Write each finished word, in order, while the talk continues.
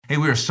Hey,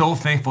 we are so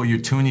thankful you're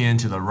tuning in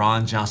to the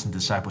Ron Johnson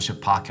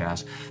Discipleship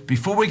Podcast.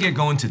 Before we get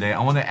going today,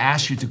 I want to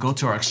ask you to go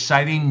to our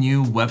exciting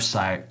new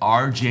website,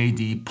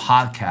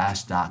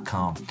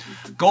 rjdpodcast.com.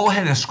 Go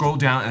ahead and scroll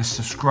down and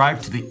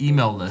subscribe to the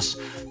email list.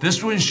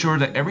 This will ensure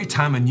that every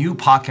time a new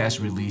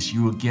podcast release,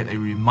 you will get a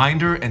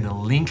reminder and a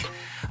link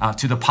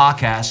to the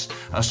podcast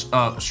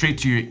straight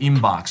to your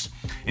inbox.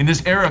 In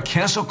this era of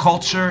cancel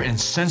culture and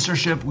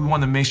censorship, we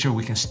want to make sure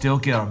we can still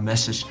get our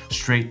message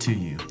straight to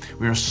you.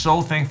 We are so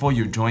thankful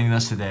you're joining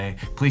us today.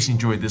 Please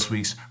enjoy this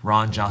week's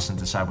Ron Johnson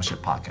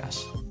Discipleship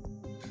Podcast.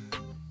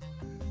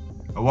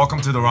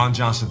 Welcome to the Ron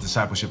Johnson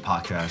Discipleship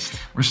Podcast.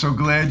 We're so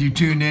glad you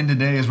tuned in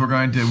today as we're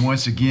going to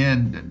once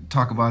again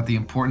talk about the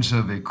importance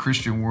of a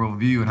Christian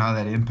worldview and how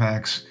that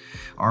impacts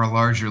our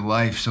larger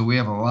life. So we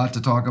have a lot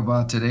to talk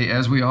about today,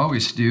 as we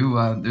always do.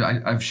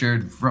 I've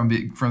shared from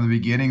the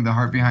beginning, the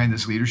heart behind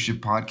this leadership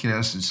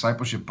podcast,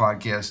 discipleship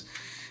podcast,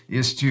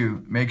 is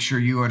to make sure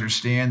you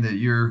understand that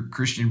your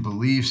Christian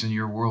beliefs and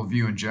your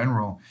worldview in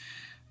general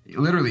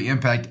literally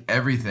impact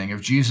everything.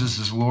 If Jesus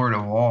is Lord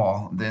of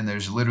all, then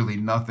there's literally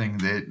nothing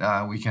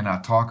that we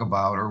cannot talk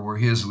about or where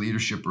his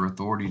leadership or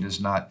authority does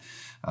not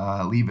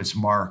leave its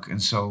mark.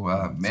 And so,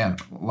 a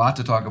lot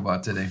to talk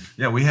about today.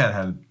 Yeah, we had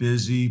a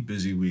busy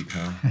week,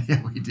 huh?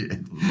 Yeah, we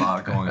did. A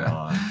lot going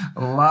on.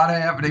 A lot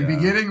happening,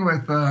 beginning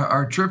with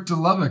our trip to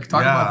Lubbock.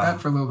 Talk about that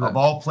for a little bit. Of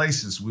all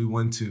places, we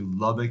went to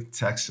Lubbock,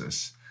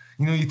 Texas.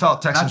 You know, you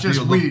thought Texas Not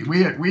just we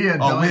had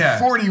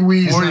 40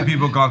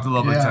 people gone to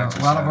Lubbock, Texas.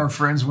 A lot of our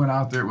friends went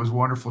out there. It was a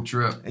wonderful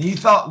trip. And you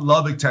thought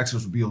Lubbock,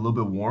 Texas would be a little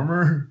bit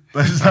warmer,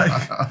 but it's like,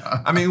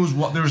 I mean,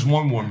 there was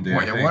one warm day.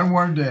 One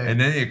warm day. And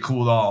then it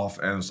cooled off,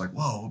 and it was like,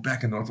 whoa, we're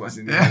back in Northwest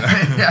Indiana.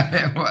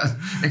 Yeah, it was.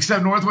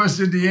 Except Northwest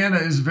Indiana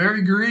is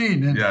very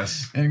green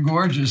and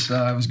gorgeous.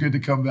 It was good to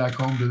come back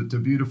home to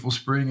beautiful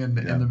spring in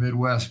the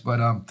Midwest.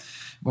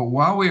 But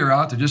while we were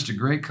out there, just a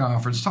great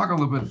conference. Talk a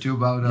little bit too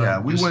about.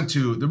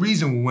 The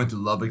reason we went to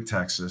Lubbock,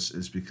 Texas,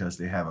 is because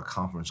they have a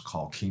conference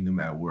called Kingdom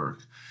at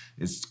Work.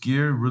 It's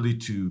geared really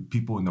to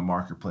people in the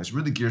marketplace,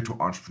 really geared to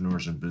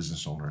entrepreneurs and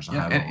business owners.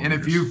 Yeah, and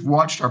if you've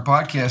watched our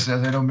podcast,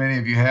 as I know many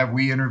of you have,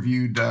 we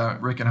interviewed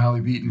Rick and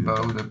Holly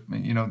Beatonbow, the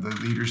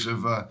leaders of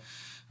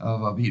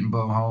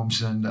Beatonbow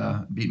Homes and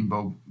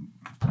Beatonbow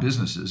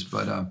businesses,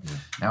 but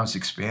now it's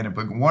expanded.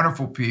 But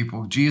wonderful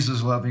people,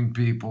 Jesus-loving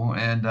people,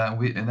 and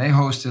they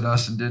hosted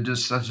us and did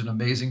just such an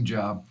amazing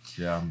job.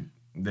 Yeah,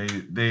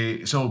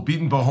 so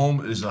Beatonbow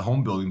Home is a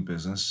home building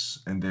business,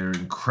 and they're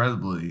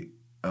incredibly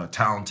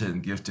talented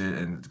and gifted,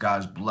 and God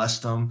has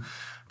blessed them.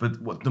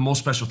 But what the most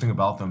special thing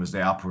about them is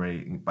they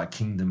operate by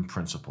kingdom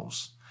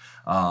principles,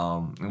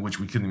 which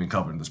we couldn't even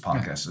cover in this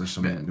podcast. There's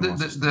so many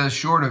nuances. The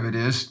short of it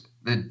is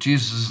that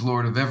Jesus is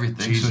Lord of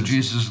everything. So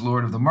Jesus is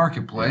Lord of the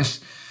marketplace.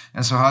 Yeah.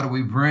 And so how do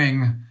we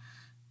bring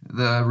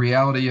the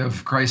reality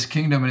of Christ's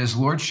kingdom and his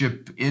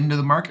lordship into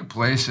the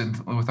marketplace, and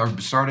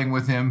starting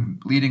with him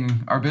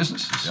leading our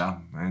businesses? Yeah,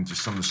 and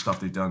just some of the stuff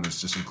they've done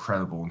is just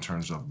incredible in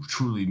terms of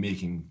truly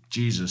making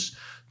Jesus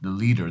the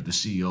leader, the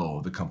CEO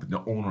of the company,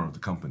 the owner of the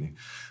company.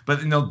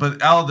 But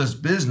out of this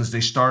business,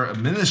 they start a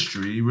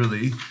ministry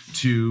really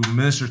to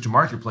minister to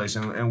marketplace,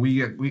 and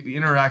we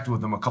interacted with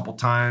them a couple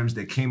times.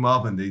 They came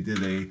up and they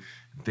did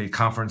a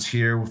conference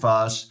here with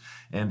us.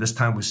 And this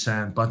time we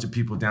sent a bunch of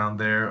people down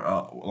there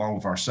along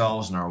with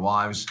ourselves and our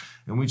wives.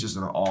 And we just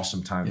had an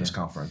awesome time at this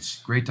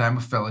conference. Great time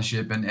of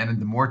fellowship. And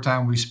the more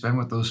time we spend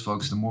with those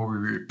folks, the more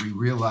we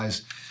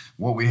realize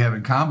what we have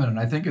in common. And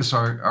I think it's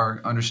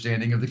our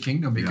understanding of the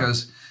kingdom.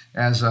 Because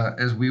as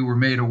we were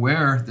made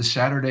aware, the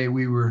Saturday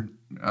we were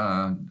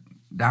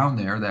down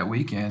there that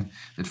weekend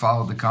that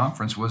followed the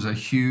conference was a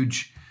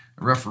huge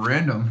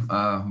referendum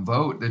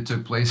vote that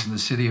took place in the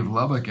city of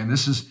Lubbock, and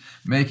this is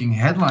making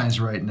headlines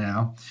right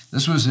now.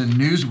 This was in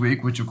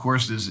Newsweek, which of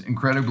course is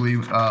incredibly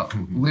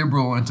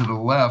liberal and to the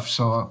left,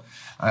 so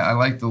I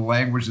like the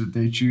language that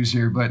they choose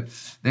here, but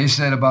they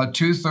said about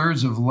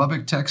 2/3 of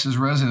Lubbock, Texas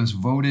residents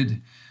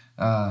voted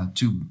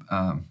to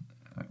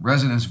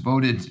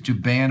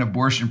ban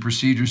abortion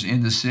procedures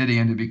in the city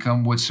and to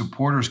become what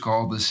supporters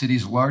call the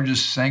city's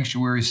largest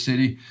sanctuary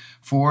city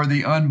for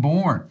the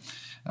unborn.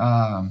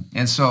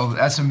 And so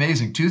that's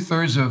amazing.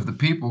 2/3 of the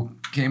people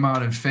came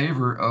out in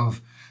favor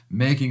of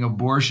making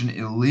abortion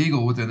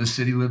illegal within the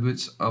city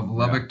limits of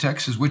Lubbock,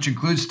 Texas, which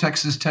includes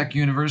Texas Tech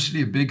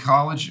University, a big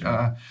college,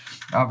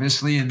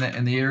 obviously in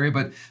the area.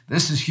 But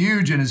this is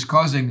huge, and it's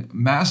causing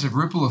massive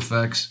ripple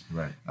effects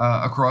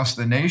across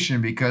the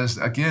nation because,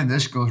 again,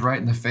 this goes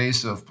right in the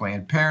face of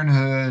Planned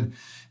Parenthood.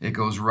 It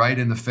goes right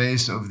in the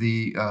face of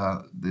the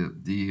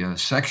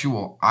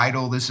sexual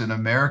idol that's in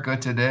America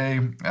today,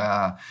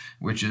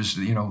 which is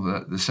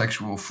the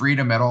sexual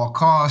freedom at all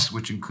costs,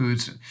 which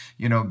includes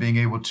being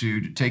able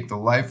to take the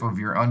life of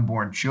your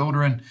unborn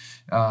children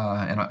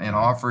and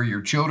offer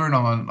your children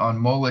on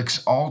Molech's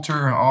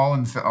altar, all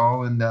in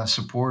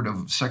support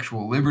of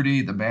sexual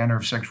liberty, the banner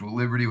of sexual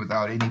liberty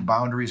without any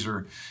boundaries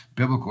or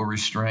biblical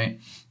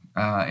restraint.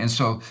 And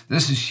so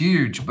this is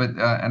huge, but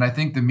and I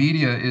think the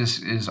media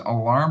is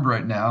alarmed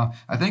right now.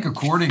 I think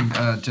according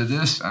to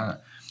this,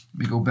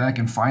 we go back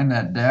and find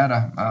that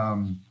data.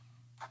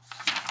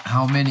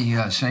 how many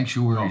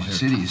sanctuary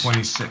cities?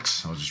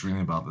 26. I was just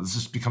reading about this.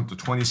 This has become the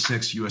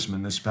 26th U.S.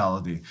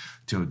 municipality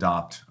to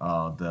adopt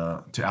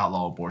to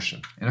outlaw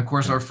abortion. And of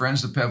course, our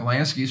friends, the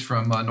Pavlanskis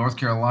from North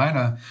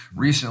Carolina,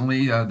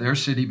 recently their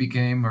city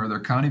became, or their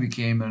county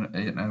became,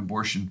 an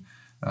abortion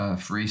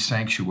free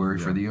sanctuary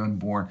for the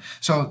unborn.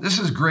 So this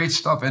is great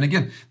stuff. And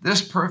again,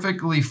 this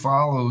perfectly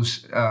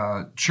follows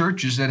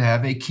churches that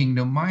have a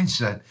kingdom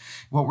mindset.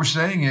 What we're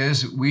saying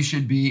is we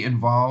should be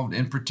involved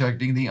in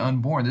protecting the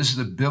unborn. This is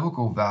a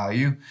biblical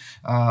value.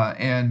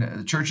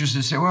 And churches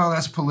that say, well,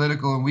 that's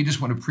political and we just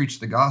want to preach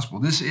the gospel.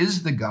 This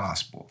is the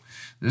gospel.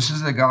 This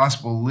is the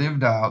gospel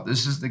lived out.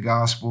 This is the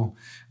gospel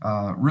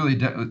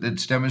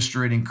that's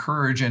demonstrating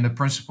courage and the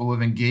principle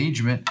of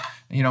engagement,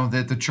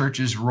 that the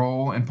church's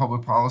role in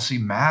public policy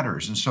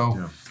matters. And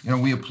so,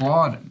 we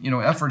applaud,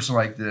 efforts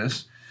like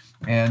this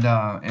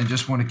and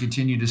just want to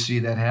continue to see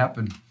that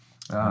happen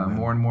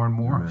more and more and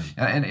more.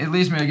 And it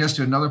leads me, I guess,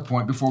 to another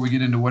point before we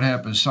get into what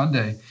happens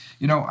Sunday.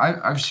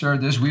 I've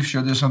shared this, we've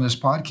shared this on this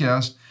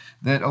podcast,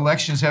 that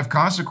elections have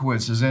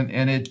consequences.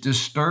 And it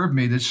disturbed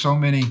me that so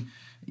many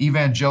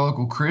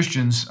evangelical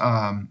Christians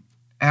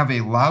have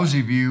a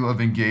lousy view of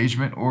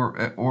engagement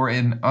or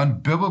an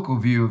unbiblical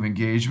view of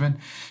engagement.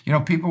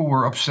 People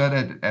were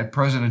upset at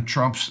President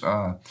Trump's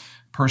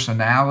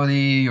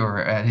personality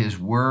or at his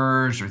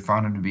words or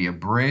found him to be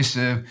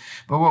abrasive.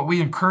 But what we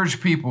encouraged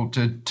people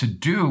to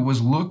do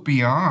was look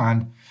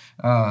beyond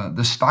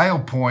the style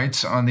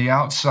points on the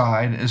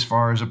outside as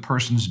far as a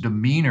person's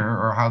demeanor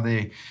or how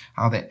they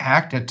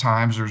act at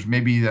times, or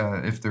maybe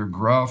if they're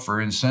gruff or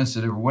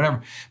insensitive or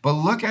whatever. But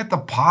look at the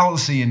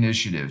policy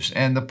initiatives,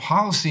 and the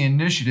policy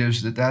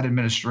initiatives that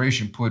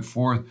administration put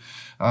forth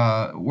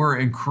were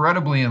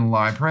incredibly in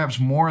line, perhaps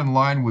more in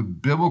line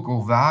with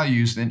biblical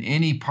values than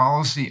any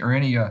policy or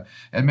any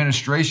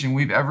administration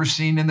we've ever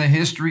seen in the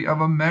history of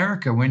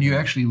America when you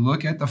actually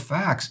look at the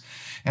facts.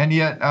 And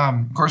yet,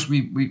 of course,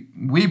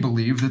 we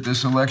believe that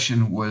this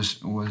election was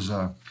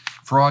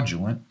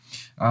fraudulent.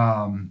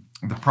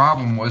 The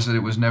problem was that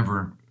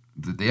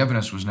that the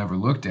evidence was never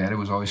looked at. It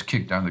was always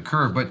kicked down the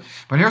curb. But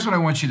here's what I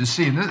want you to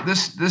see. And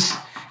this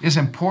is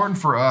important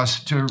for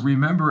us to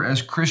remember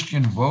as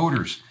Christian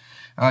voters.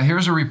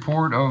 Here's a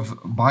report of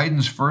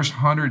Biden's first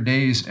 100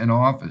 days in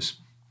office.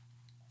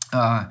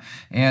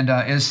 And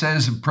it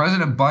says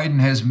President Biden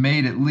has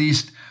made at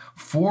least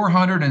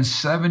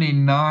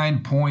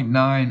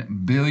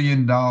 $479.9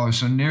 billion,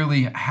 so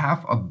nearly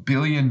 $500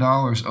 billion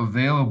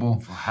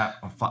available.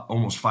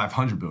 Almost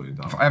 $500 billion.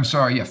 I'm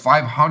sorry,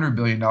 $500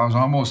 billion,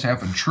 almost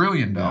 $500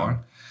 billion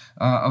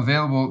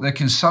available that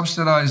can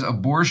subsidize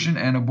abortion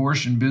and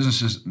abortion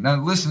businesses. Now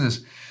listen to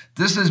this.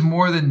 This is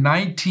more than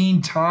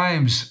 19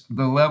 times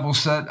the level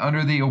set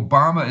under the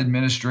Obama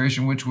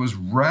administration, which was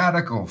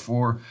radical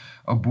for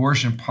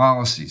abortion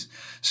policies.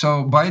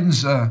 So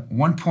Biden's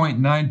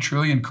 $1.9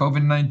 trillion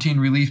COVID-19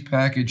 relief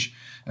package,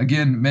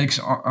 again, makes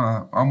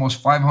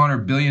almost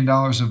 $500 billion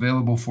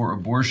available for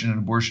abortion and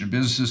abortion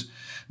businesses.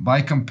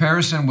 By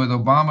comparison with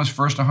Obama's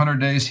first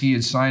 100 days, he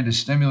had signed a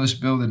stimulus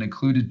bill that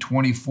included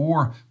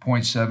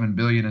 $24.7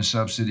 billion in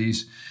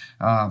subsidies.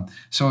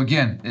 So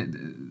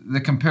again,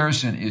 the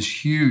comparison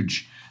is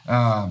huge.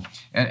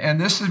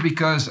 And this is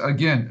because,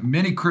 again,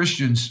 many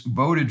Christians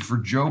voted for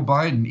Joe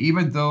Biden,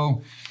 even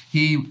though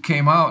he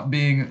came out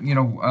being,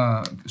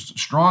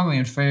 strongly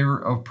in favor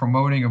of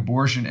promoting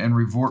abortion and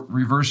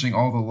reversing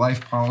all the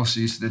life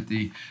policies that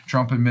the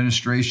Trump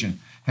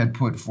administration had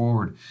put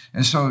forward.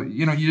 And so,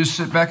 you just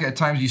sit back at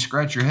times, you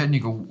scratch your head and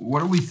you go,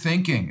 what are we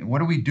thinking? What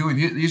are we doing?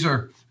 These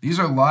are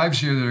lives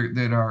here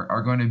that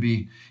are going to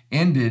be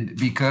ended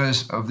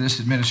because of this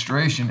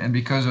administration and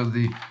because of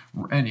the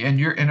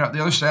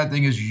other sad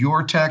thing is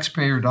your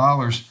taxpayer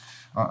dollars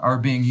are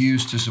being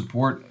used to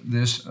support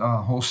this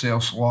wholesale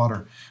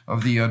slaughter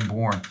of the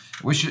unborn,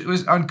 which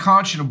was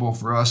unconscionable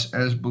for us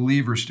as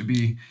believers to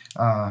be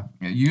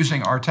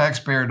using our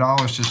taxpayer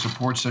dollars to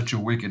support such a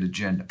wicked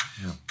agenda.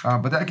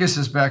 But that gets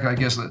us back, I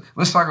guess.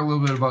 Let's talk a little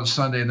bit about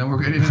Sunday, and then we'll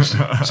get into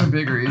some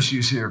bigger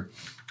issues here.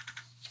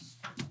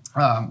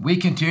 We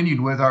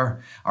continued with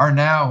our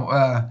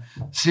Now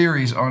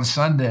series on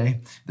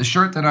Sunday. The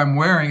shirt that I'm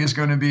wearing is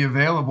going to be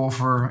available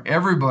for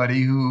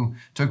everybody who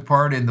took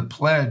part in the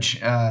pledge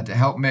to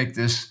help make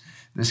this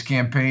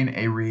campaign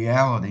a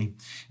reality.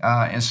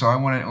 And so I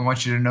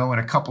want you to know in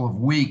a couple of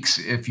weeks,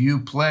 if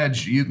you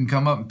pledge, you can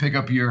come up and pick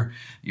up your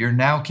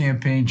Now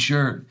campaign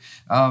shirt.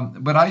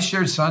 But I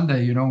shared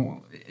Sunday,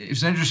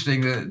 it's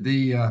interesting that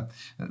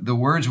the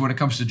words when it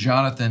comes to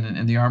Jonathan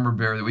and the armor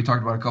bearer that we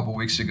talked about a couple of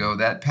weeks ago,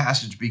 that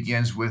passage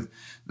begins with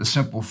the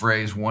simple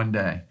phrase, one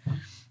day.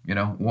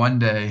 One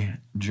day,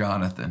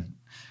 Jonathan.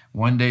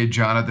 One day,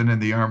 Jonathan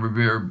and the armor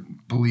bearer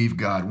believed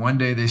God. One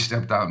day they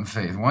stepped out in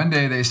faith. One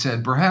day they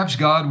said, perhaps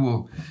God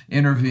will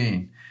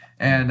intervene.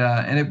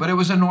 But it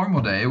was a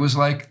normal day. It was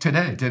like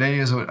today. Today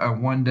is a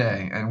one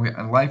day,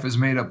 and life is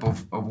made up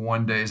of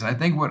one days. And I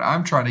think what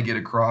I'm trying to get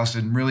across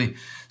and really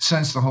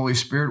sense the Holy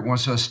Spirit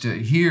wants us to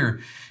hear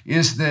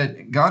is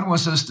that God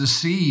wants us to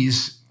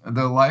seize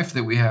the life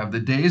that we have, the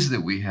days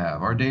that we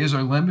have. Our days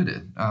are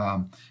limited.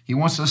 He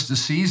wants us to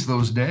seize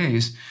those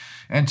days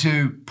and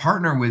to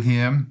partner with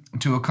him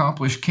to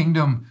accomplish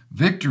kingdom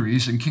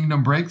victories and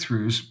kingdom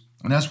breakthroughs.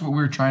 And that's what we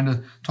were trying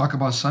to talk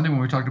about Sunday when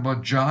we talked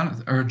about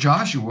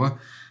Joshua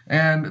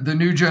and the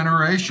new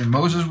generation.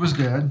 Moses was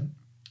dead.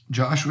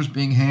 Joshua was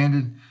being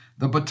handed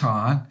the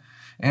baton.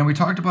 And we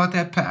talked about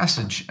that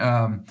passage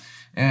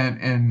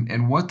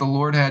and what the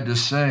Lord had to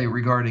say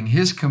regarding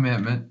his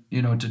commitment,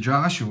 to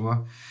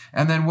Joshua.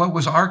 And then what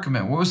was our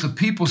commitment? What was the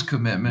people's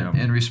commitment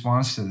in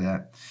response to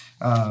that?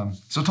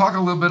 So talk a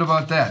little bit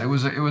about that. It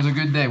was a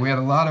good day.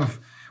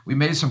 We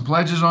made some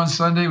pledges on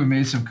Sunday. We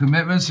made some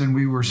commitments, and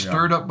we were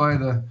stirred up by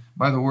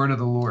the word of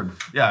the Lord.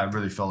 Yeah, I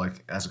really felt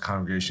like as a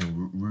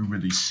congregation, we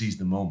really seized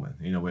the moment.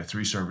 We had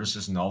 3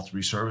 services, and all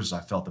 3 services,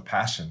 I felt the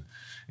passion.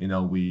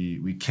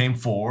 We came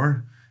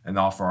forward and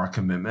offer our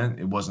commitment.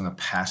 It wasn't a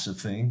passive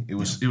thing. It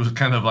was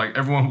kind of like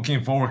everyone who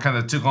came forward kind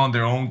of took on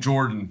their own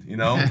Jordan,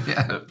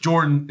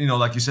 Jordan,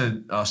 like you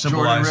said,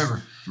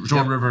 symbolized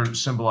Jordan River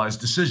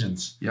symbolized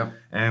decisions. Yep.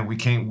 And we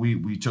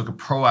took a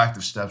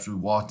proactive steps. We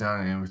walked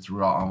down and we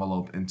threw our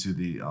envelope into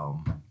the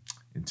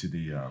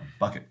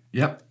bucket.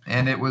 Yep.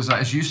 And it was,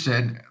 as you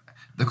said,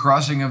 the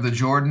crossing of the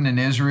Jordan in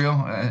Israel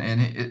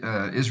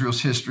and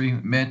Israel's history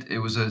meant it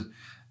was a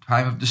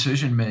time of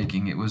decision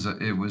making. It was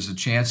a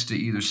chance to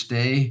either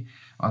stay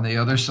on the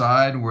other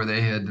side where they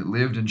had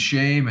lived in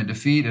shame and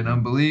defeat and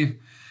unbelief,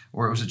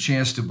 or it was a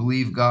chance to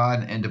believe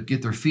God and to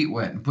get their feet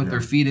wet and put their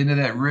feet into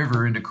that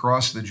river and to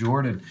cross the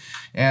Jordan.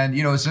 And,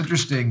 it's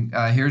interesting.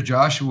 Here's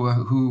Joshua,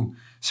 who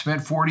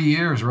spent 40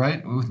 years,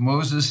 right, with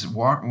Moses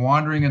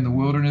wandering in the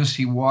wilderness.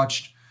 He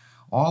watched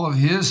all of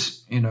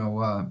his,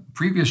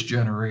 previous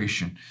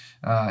generation,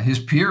 his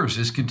peers,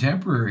 his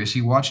contemporaries.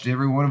 He watched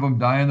every one of them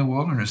die in the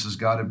wilderness as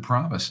God had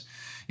promised.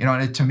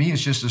 And to me,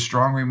 it's just a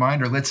strong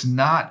reminder. Let's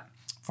not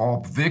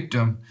fall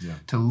victim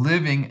to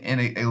living in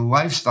a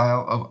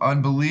lifestyle of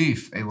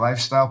unbelief, a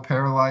lifestyle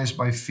paralyzed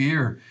by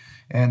fear.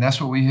 And that's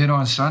what we hit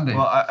on Sunday.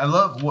 Well, I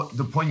love what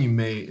the point you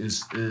made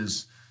is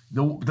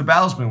the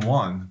battle's been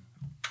won,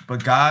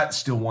 but God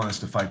still wants us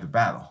to fight the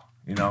battle,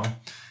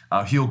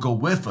 He'll go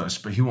with us,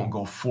 but he won't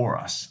go for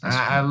us. And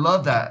I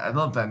love that. I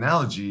love that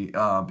analogy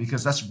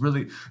because that's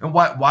really, and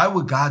why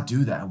would God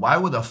do that? Why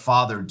would a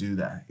father do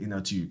that,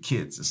 to your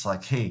kids? It's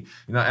like, hey,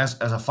 as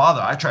a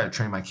father, I try to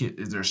train my kid.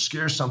 If they're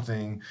scared of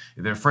something,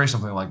 if they're afraid of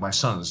something, like my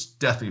son is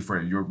deathly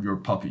afraid. Your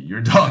puppy,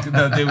 your dog,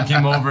 the day we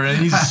came over, and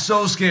he's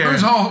so scared.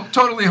 It was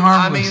totally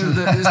harmless. I mean,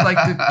 it's like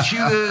the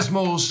cutest,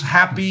 most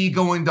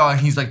happy-going dog.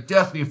 He's like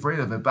deathly afraid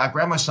of it. But I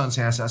grabbed my son's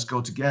hand and said, let's go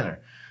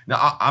together.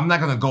 Now, I'm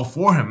not going to go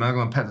for him. I'm not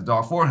going to pet the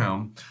dog for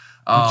him.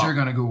 But you're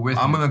going to go with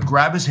him. I'm going to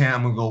grab his hand.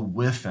 I'm going to go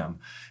with him.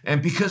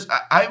 And because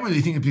I really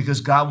think it's because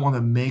God wants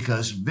to make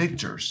us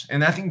victors.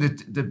 And I think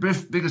that the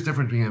biggest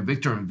difference between a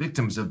victor and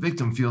victim is a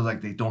victim feels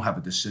like they don't have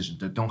a decision.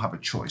 They don't have a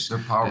choice. They're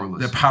powerless.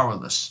 They're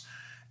powerless.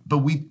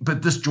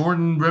 But this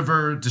Jordan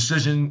River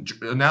decision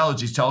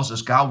analogy tells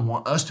us God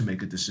wants us to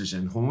make a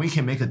decision. When we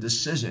can make a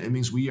decision, it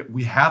means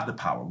we have the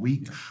power.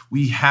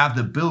 We have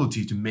the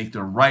ability to make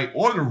the right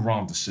or the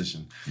wrong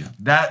decision. Yeah.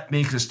 That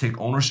makes us take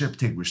ownership,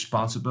 take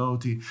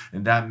responsibility,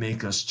 and that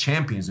makes us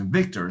champions and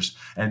victors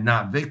and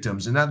not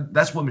victims. And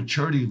that's what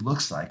maturity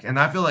looks like. And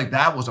I feel like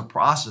that was a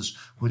process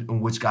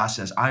in which God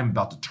says, I'm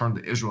about to turn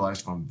the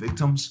Israelites from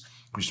victims,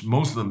 which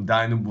most of them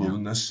died in the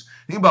wilderness.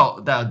 Think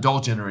about that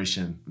adult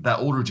generation, that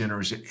older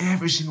generation.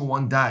 Every single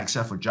one died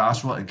except for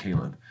Joshua and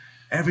Caleb.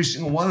 Every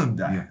single one of them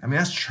died. Yeah. I mean,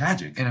 that's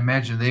tragic. And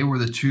imagine they were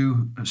the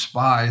 2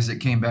 spies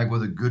that came back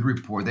with a good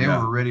report. They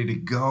were ready to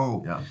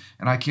go. Yeah.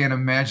 And I can't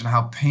imagine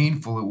how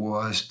painful it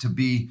was to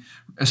be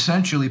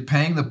essentially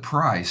paying the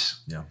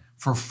price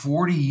for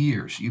 40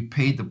 years. You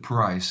paid the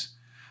price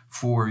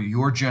for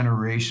your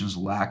generation's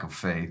lack of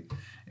faith.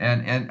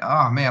 And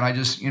oh man, I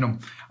just,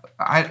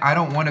 I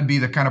don't want to be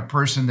the kind of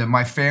person that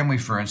my family,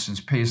 for instance,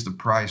 pays the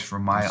price for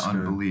my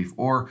unbelief. True.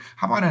 Or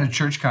how about in a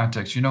church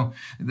context?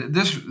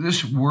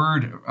 This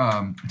word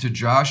to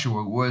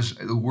Joshua was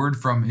the word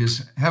from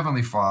his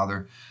heavenly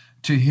Father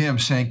to him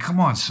saying, come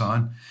on,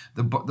 son,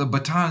 the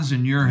baton's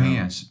in your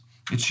hands.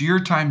 It's your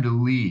time to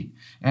lead.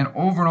 And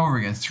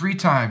over 3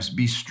 times,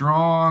 be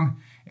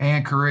strong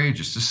and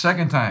courageous. The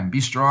 2nd time, be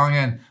strong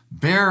and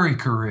very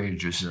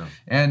courageous. Yeah.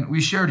 And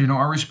we shared,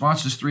 our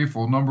response is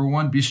threefold. Number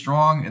 1, be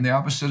strong. And the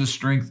opposite of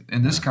strength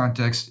in this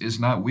context is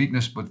not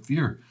weakness, but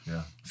fear.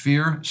 Yeah.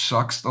 Fear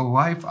sucks the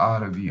life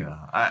out of you.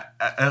 Yeah.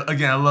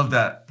 I love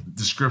that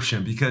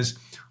description because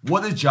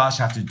what did Josh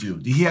have to do?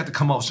 Did he have to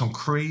come up with some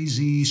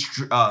crazy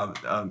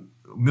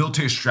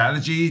military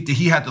strategy? Did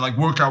he have to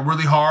work out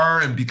really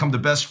hard and become the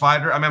best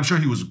fighter? I mean, I'm sure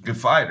he was a good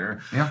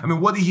fighter. Yeah. I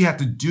mean, what did he have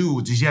to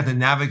do? Did he have to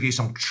navigate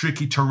some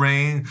tricky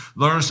terrain,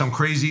 learn some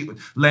crazy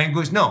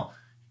language? No.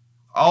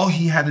 All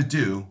he had to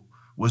do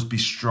was be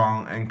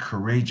strong and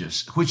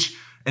courageous, which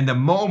in the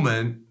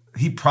moment,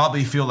 he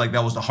probably feel like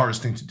that was the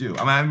hardest thing to do.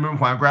 I mean, I remember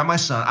when I grabbed my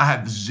son, I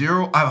have a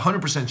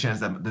 100% chance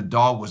that the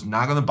dog was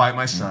not going to bite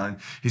my son.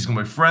 He's going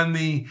to be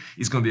friendly.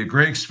 It's going to be a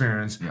great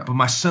experience. Yeah. But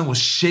my son was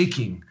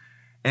shaking.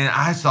 And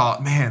I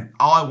thought, man,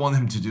 all I want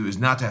him to do is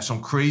not to have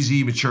some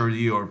crazy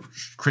maturity or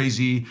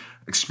crazy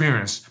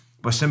experience,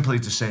 but simply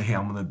to say, hey,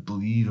 I'm going to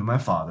believe in my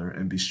Father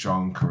and be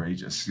strong and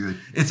courageous. Good.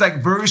 It's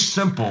like very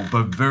simple,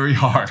 but very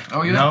hard.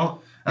 Oh, yeah. You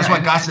know? That's why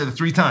God said it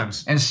 3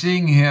 times. And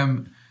seeing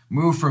him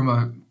move from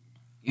a,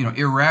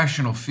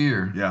 irrational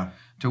fear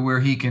to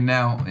where he can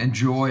now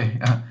enjoy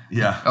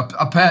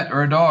a pet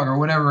or a dog or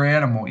whatever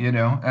animal,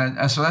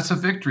 and so that's a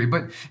victory.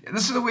 But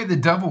this is the way the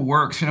devil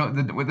works.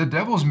 The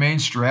devil's main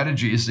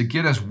strategy is to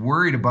get us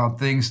worried about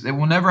things that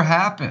will never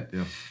happen.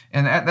 Yeah.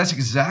 And that's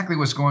exactly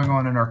what's going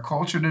on in our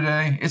culture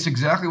today. It's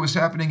exactly what's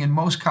happening in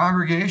most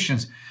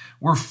congregations.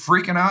 We're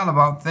freaking out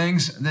about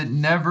things that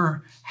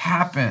never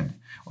happened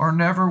or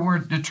never were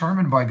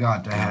determined by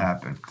God to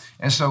happen.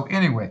 And so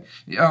anyway,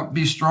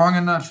 be strong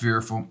and not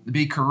fearful.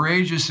 Be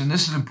courageous, and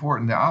this is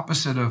important. The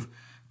opposite of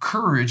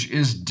courage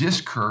is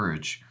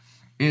discourage.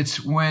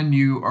 It's when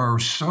you are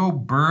so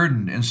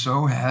burdened and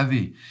so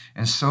heavy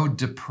and so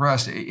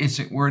depressed. It's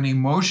when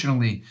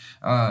emotionally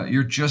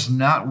you're just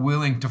not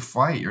willing to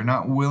fight. You're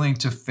not willing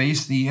to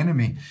face the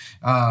enemy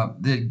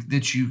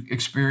that you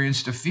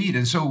experience defeat.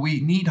 And so we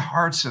need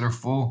hearts that are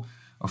full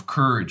of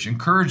courage. And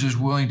courage is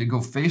willing to go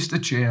face the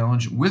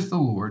challenge with the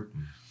Lord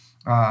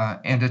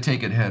and to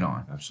take it head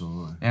on.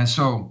 Absolutely. And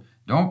so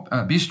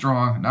don't be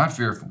strong, not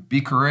fearful. Be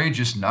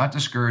courageous, not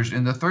discouraged.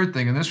 And the third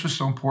thing, and this was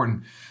so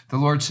important, the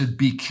Lord said,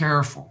 be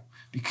careful.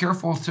 Be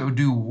careful to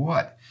do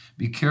what?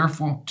 Be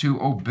careful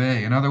to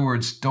obey. In other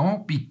words,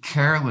 don't be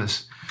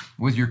careless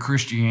with your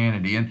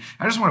Christianity. And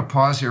I just want to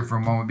pause here for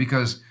a moment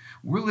because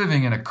we're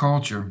living in a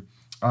culture,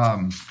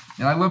 and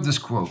I love this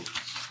quote.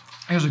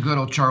 Here's a good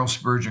old Charles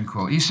Spurgeon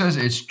quote. He says,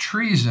 it's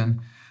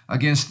treason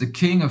against the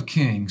King of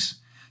Kings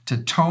to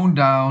tone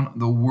down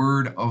the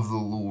word of the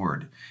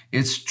Lord.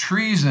 It's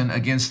treason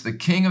against the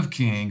King of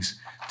Kings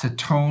to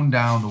tone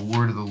down the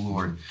word of the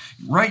Lord.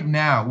 Right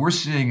now, we're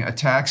seeing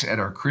attacks at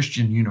our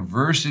Christian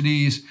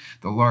universities,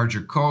 the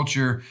larger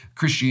culture.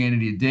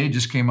 Christianity Today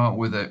just came out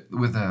with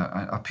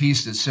a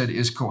piece that said,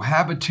 is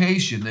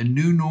cohabitation the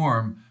new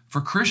norm for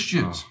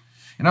Christians?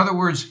 In other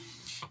words,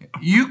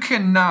 you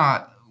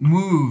cannot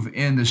move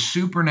in the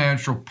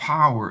supernatural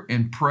power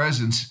and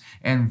presence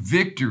and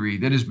victory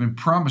that has been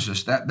promised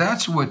us.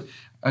 That's what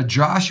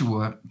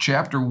Joshua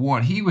chapter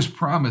 1, he was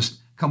promised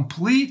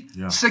complete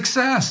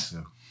success.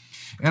 Yeah.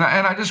 And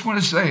I just want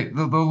to say,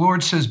 the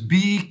Lord says,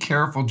 be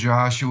careful,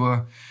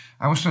 Joshua.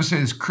 I was going to say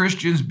this,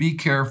 Christians, be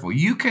careful.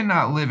 You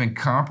cannot live in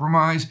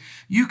compromise.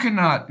 You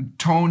cannot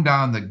tone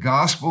down the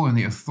gospel and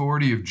the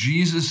authority of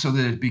Jesus so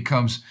that it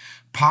becomes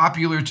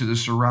popular to the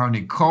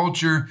surrounding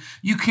culture.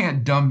 You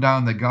can't dumb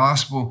down the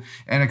gospel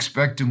and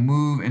expect to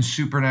move in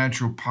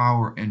supernatural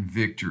power and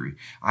victory.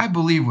 I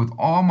believe with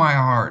all my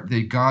heart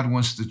that God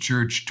wants the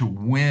church to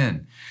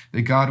win,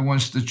 that God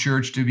wants the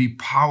church to be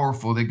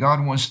powerful, that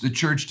God wants the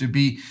church to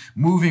be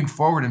moving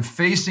forward and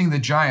facing the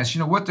giants.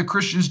 What the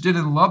Christians did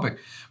in Lubbock.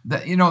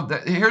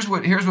 Here's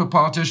what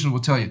politicians will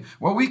tell you.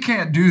 Well, we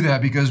can't do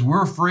that because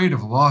we're afraid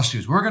of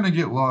lawsuits. We're going to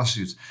get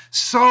lawsuits.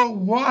 So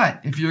what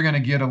if you're going to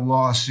get a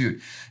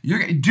lawsuit?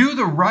 Do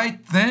the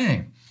right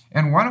thing.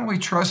 And why don't we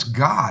trust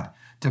God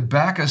to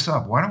back us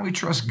up? Why don't we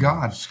trust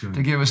God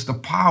to give us the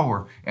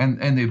power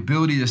and the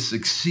ability to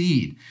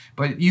succeed?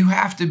 But you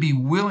have to be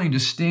willing to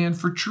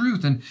stand for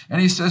truth. And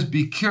he says,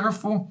 be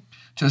careful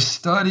to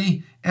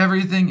study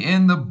everything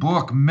in the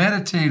book.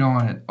 Meditate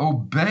on it.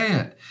 Obey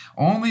it.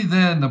 Only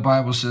then, the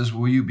Bible says,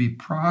 will you be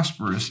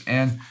prosperous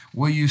and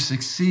will you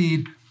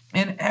succeed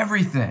in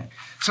everything.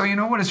 So you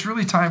know what? It's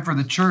really time for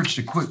the church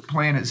to quit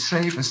playing it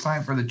safe. It's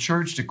time for the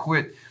church to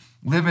quit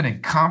living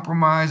in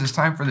compromise. It's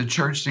time for the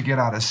church to get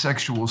out of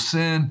sexual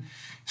sin.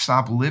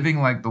 Stop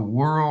living like the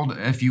world.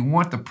 If you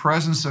want the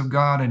presence of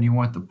God and you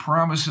want the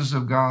promises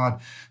of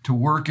God to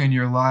work in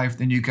your life,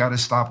 then you got to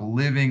stop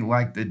living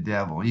like the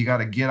devil. You got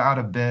to get out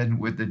of bed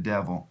with the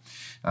devil.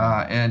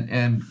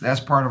 And that's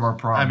part of our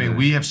problem. I mean,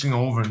 we have seen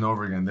over and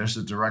over again, there's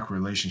a direct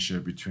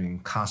relationship between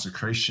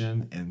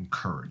consecration and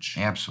courage.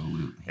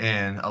 Absolutely.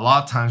 And a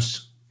lot of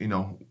times, we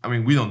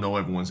don't know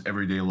everyone's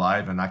everyday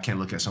life, and I can't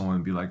look at someone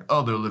and be like,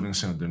 oh, they're living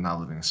sin, or they're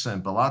not living sin.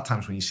 But a lot of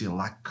times when you see a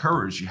lack of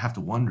courage, you have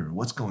to wonder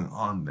what's going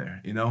on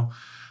there,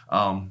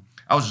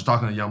 I was just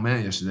talking to a young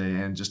man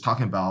yesterday and just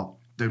talking about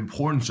the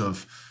importance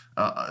of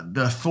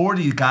the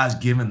authority God's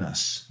given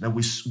us, that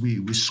we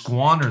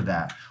squander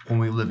that when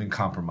we live in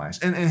compromise.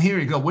 And here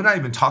you go. We're not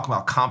even talking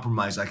about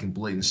compromise like in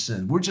blatant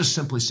sin. We're just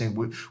simply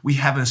saying we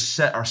haven't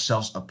set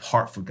ourselves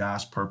apart for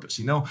God's purpose.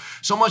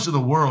 So much of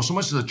the world, so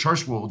much of the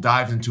church world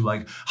dives into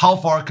like, how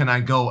far can I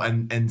go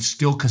and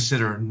still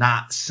consider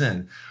not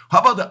sin? How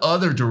about the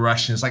other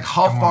directions? Like,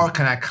 how far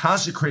can I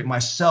consecrate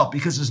myself?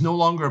 Because it's no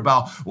longer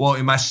about, well,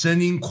 am I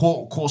sinning,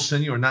 quote,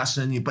 sinning or not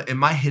sinning, but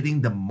am I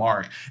hitting the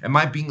mark? Am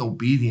I being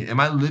obedient? Am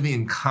I living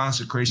in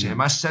consecration?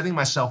 Am I setting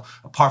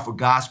myself apart for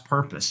God's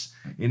purpose?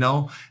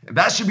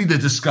 That should be the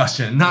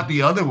discussion, not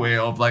the other way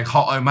of like,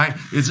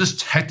 is this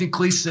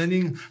technically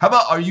sinning? How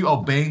about, are you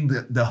obeying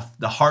the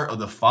heart of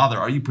the Father?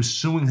 Are you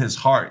pursuing his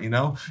heart? Then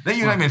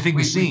you're not even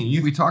thinking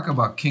sin. We talk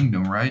about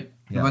kingdom, right?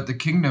 Yeah. But the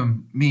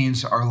kingdom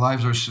means our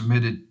lives are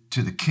submitted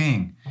to the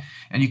king.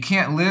 And you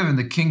can't live in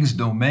the king's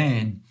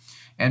domain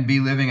and be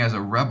living as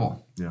a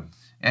rebel. Yeah.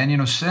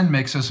 And, sin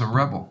makes us a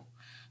rebel.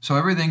 So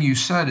everything you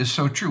said is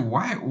so true.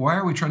 Why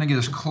are we trying to get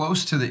as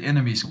close to the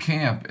enemy's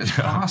camp as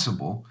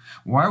possible?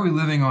 Why are we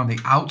living on the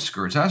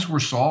outskirts? That's where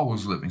Saul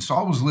was living.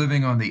 Saul was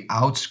living on the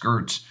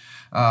outskirts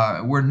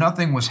where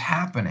nothing was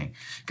happening.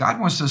 God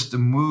wants us to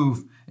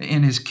move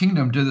in his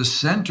kingdom to the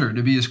center,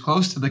 to be as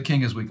close to the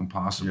king as we can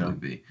possibly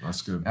be.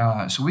 That's good.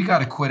 So we got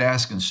to quit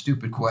asking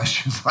stupid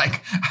questions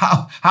like,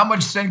 how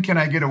much sin can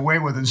I get away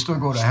with and still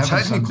go to heaven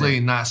Technically someday?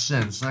 not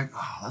sin. It's like,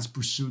 let's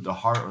pursue the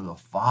heart of the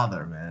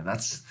Father, man.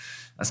 Let's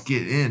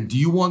get in. Do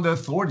you want the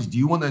authority? Do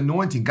you want the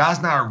anointing?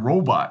 God's not a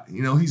robot.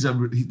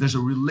 There's a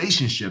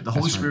relationship. The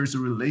Holy Spirit's a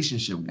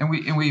relationship. And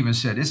we even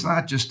said it's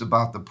not just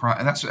about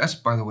and that's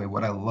by the way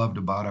what I loved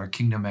about our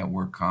Kingdom at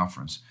Work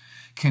conference.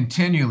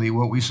 Continually,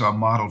 what we saw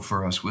modeled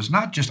for us was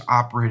not just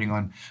operating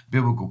on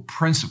biblical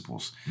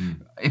principles.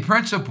 A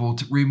principle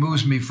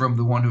removes me from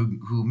the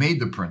one who made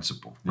the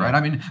principle, right? Yeah.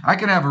 I mean, I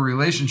can have a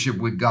relationship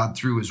with God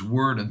through his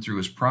word and through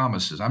his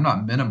promises. I'm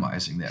not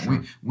minimizing that.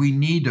 Sure. We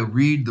need to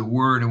read the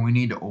word, and we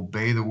need to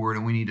obey the word,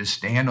 and we need to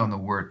stand on the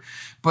word.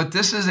 But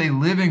this is a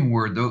living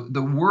word.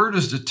 The word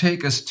is to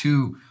take us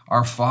to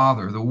our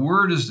Father. The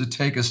word is to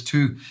take us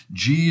to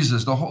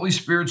Jesus. The Holy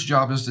Spirit's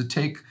job is to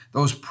take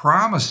those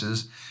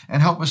promises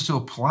and help us to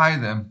apply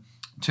them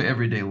to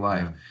everyday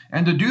life. Yeah.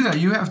 And to do that,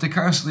 you have to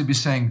constantly be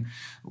saying,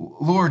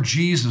 Lord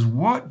Jesus,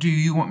 what do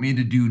you want me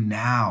to do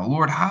now?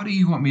 Lord, how do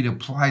you want me to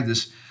apply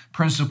this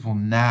principle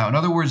now? In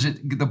other words,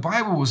 the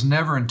Bible was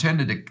never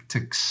intended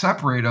to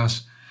separate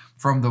us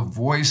from the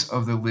voice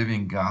of the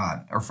living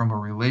God or from a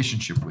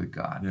relationship with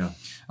God. Yeah.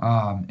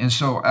 And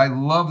so I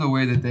love the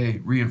way that they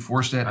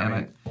reinforce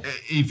that.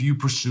 If you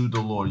pursue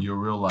the Lord, you'll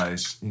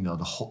realize,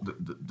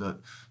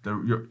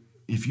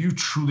 if you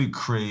truly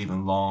crave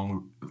and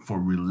long for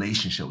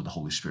relationship with the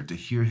Holy Spirit, to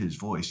hear his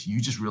voice,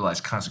 you just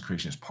realize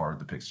consecration is part of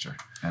the picture.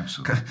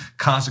 Absolutely.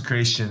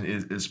 Consecration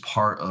is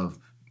part of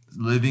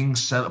living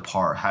set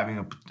apart,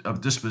 having a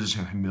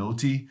disposition of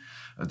humility,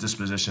 a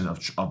disposition of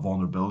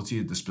vulnerability,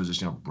 a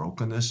disposition of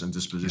brokenness, and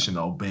disposition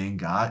of obeying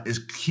God is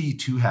key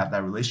to have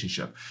that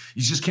relationship.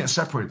 You just can't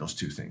separate those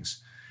two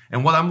things.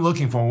 And what I'm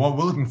looking for, and what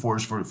we're looking for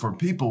is for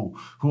people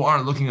who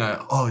aren't looking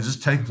at, is this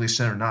technically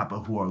sin or not,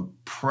 but who are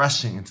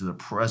pressing into the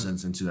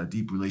presence, into that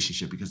deep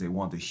relationship because they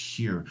want to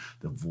hear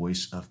the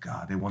voice of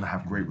God. They want to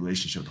have a great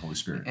relationship with the Holy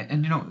Spirit.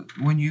 And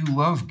when you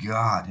love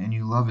God and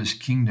you love his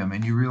kingdom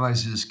and you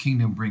realize that his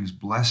kingdom brings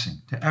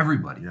blessing to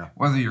everybody,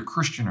 whether you're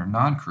Christian or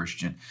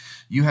non-Christian,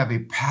 you have a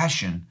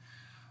passion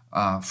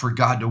for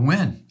God to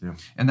win. Yeah.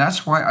 And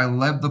that's why I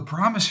love the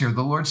promise here.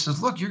 The Lord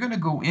says, look, you're going to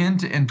go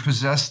into and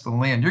possess the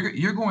land.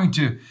 You're going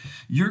to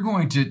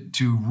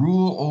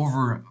rule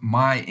over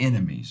my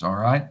enemies, all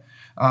right?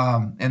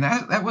 And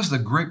that was the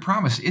great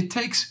promise. It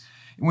takes,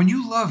 when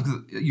you love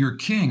your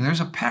king,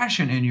 there's a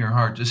passion in your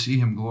heart to see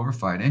him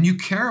glorified. And you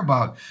care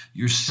about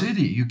your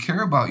city. You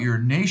care about your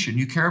nation.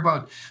 You care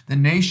about the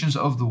nations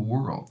of the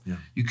world. Yeah.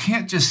 You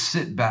can't just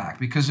sit back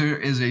because there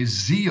is a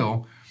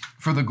zeal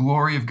for the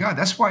glory of God.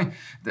 That's why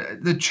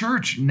the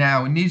church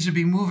now needs to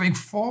be moving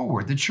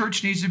forward. The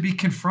church needs to be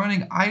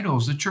confronting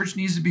idols. The church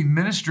needs to be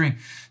ministering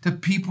to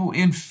people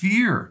in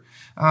fear.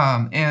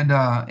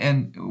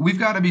 And we've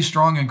got to be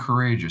strong and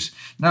courageous.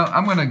 Now,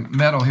 I'm going to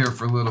meddle here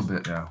for a little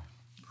bit. Yeah.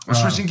 We're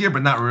switching gear,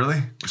 but not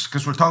really,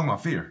 because we're talking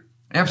about fear.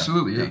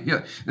 Absolutely.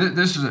 Yeah.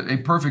 This is a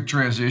perfect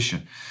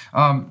transition.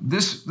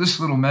 This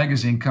little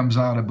magazine comes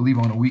out, I believe,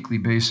 on a weekly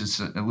basis,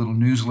 a little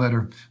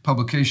newsletter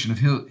publication of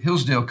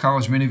Hillsdale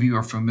College. Many of you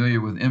are familiar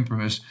with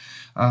Imprimis.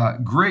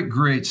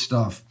 Great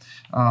stuff.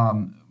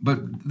 But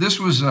this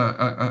was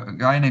a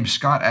guy named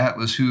Scott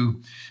Atlas,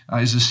 who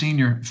is a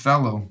senior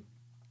fellow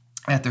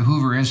at the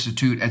Hoover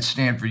Institute at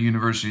Stanford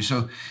University.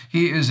 So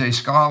he is a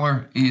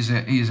scholar. He's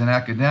an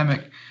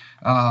academic.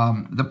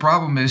 The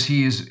problem is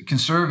he is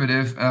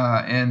conservative,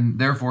 and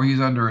therefore he's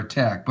under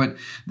attack. But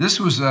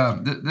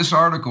this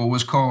article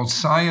was called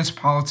 "Science,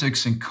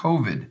 Politics, and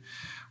COVID: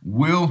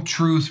 Will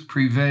Truth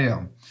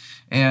Prevail?"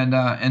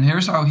 And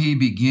here's how he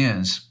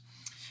begins.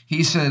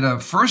 He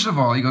said, first of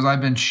all, he goes, "I've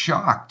been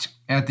shocked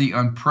at the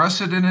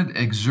unprecedented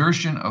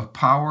exertion of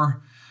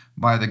power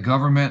by the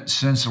government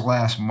since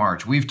last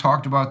March." We've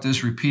talked about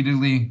this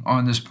repeatedly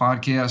on this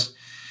podcast.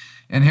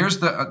 And here's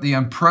the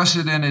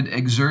unprecedented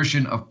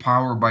exertion of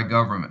power by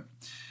government.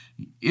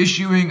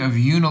 Issuing of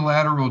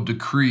unilateral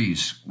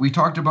decrees. We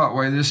talked about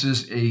why this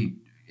is a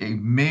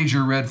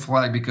major red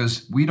flag,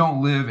 because we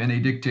don't live in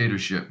a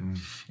dictatorship.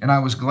 And I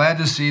was glad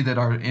to see that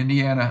our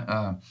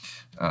Indiana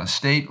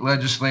state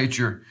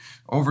legislature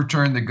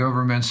overturned the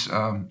government's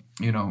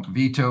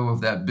veto of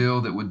that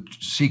bill that would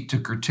seek to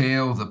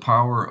curtail the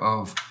power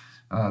of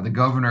the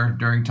governor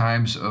during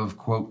times of,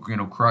 quote,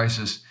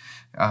 crisis.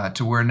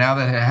 to where now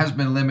that it has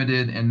been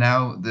limited, and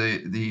now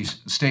the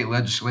state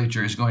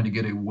legislature is going to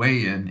get a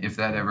weigh in if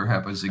that ever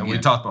happens again. And we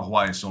talked about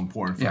Hawaii is so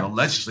important for the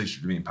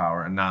legislature to be in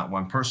power and not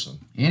one person.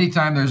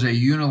 Anytime there's a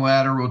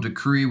unilateral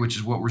decree, which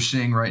is what we're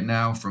seeing right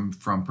now from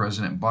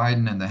President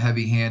Biden and the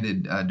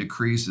heavy-handed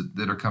decrees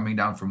that are coming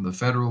down from the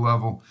federal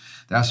level,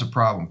 that's a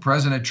problem.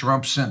 President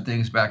Trump sent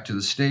things back to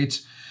the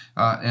states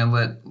and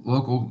let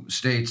local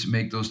states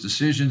make those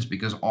decisions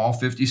because all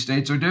 50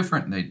 states are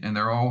different and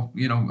they're all,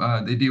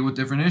 they deal with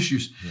different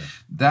issues. Yeah.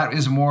 That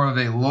is more of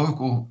a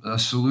local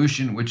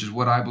solution, which is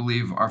what I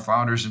believe our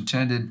founders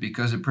intended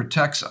because it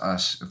protects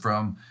us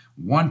from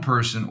one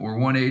person or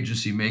one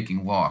agency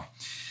making law.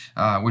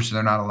 Which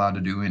they're not allowed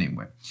to do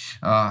anyway.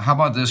 How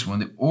about this one?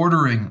 The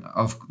ordering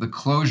of the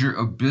closure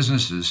of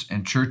businesses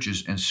and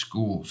churches and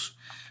schools.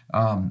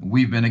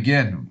 We've been,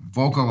 again,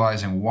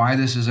 vocalizing why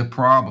this is a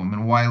problem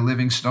and why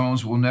Living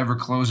Stones will never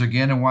close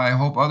again and why I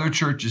hope other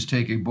churches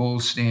take a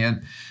bold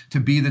stand to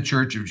be the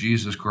Church of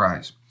Jesus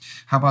Christ.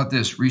 How about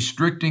this?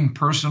 Restricting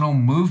personal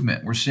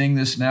movement. We're seeing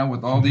this now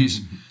with all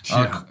these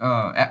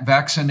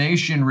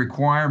vaccination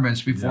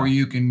requirements before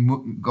you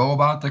can go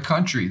about the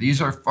country.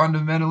 These are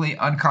fundamentally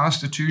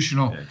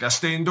unconstitutional. Yeah, got to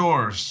stay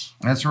indoors.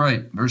 That's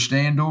right. Or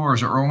stay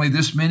indoors, or only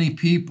this many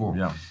people.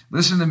 Yeah.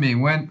 Listen to me.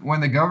 When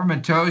the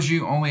government tells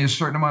you only a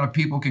certain amount of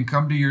people can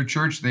come to your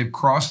church, they've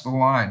crossed the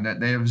line. That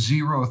they have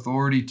zero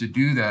authority to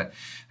do that.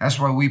 That's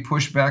why we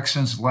pushed back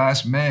since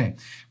last May.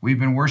 We've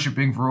been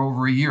worshiping for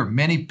over a year.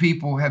 Many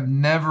people have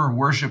never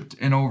worshiped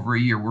in over a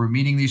year. We're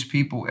meeting these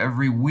people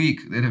every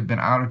week that have been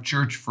out of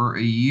church for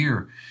a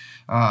year.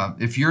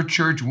 If your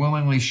church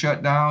willingly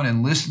shut down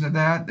and listened to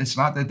that, it's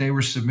not that they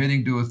were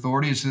submitting to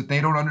authority. It's that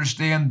they don't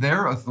understand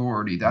their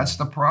authority. That's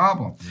the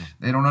problem. Yeah.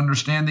 They don't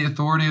understand the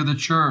authority of the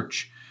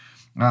church.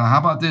 How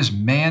about this?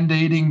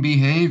 Mandating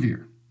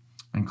behavior,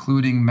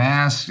 including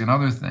masks and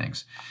other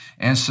things,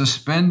 and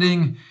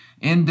suspending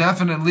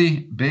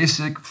indefinitely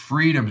basic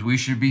freedoms. We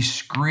should be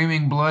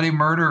screaming bloody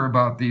murder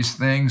about these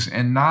things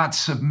and not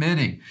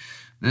submitting.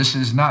 This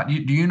is not, do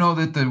you know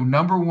that the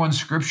number one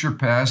scripture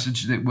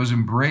passage that was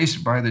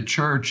embraced by the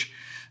church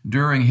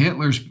during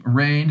Hitler's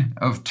reign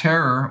of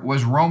terror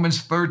was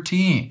Romans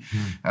 13.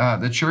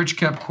 The church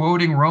kept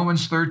quoting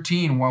Romans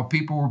 13 while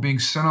people were being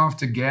sent off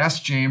to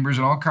gas chambers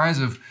and all kinds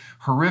of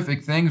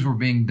horrific things were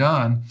being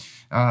done.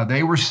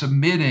 They were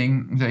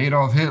submitting to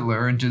Adolf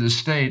Hitler and to the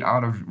state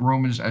out of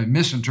a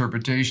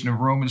misinterpretation of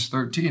Romans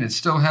 13. It's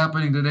still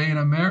happening today in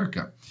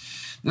America.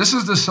 This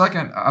is the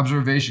second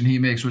observation he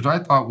makes, which I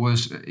thought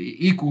was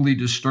equally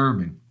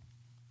disturbing.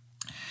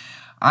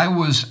 I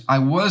was,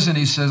 and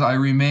he says, I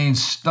remain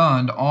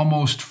stunned,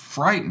 almost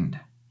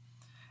frightened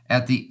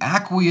at the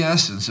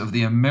acquiescence of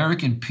the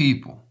American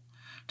people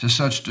to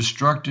such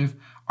destructive,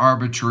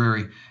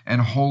 arbitrary, and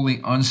wholly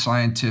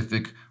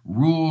unscientific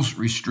rules,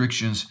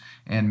 restrictions,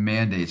 and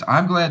mandates.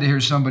 I'm glad to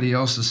hear somebody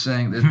else is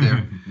saying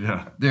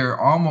that they're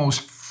almost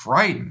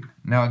frightened.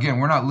 Now, again,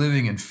 we're not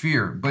living in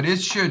fear, but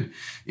it should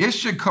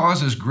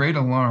cause us great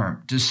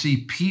alarm to see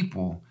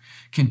people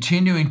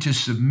continuing to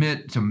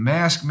submit to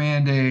mask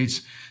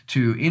mandates,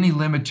 to any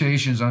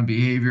limitations on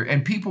behavior,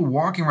 and people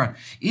walking around,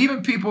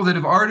 even people that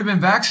have already been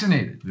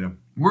vaccinated. Yeah.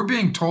 We're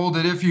being told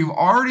that if you've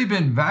already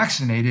been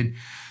vaccinated,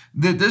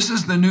 that this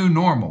is the new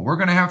normal. We're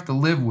going to have to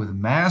live with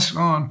masks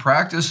on,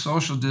 practice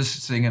social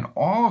distancing, and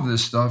all of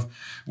this stuff,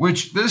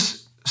 which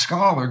this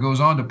scholar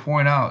goes on to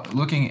point out,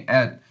 looking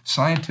at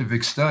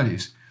scientific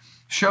studies,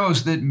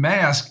 shows that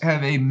masks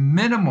have a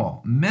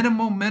minimal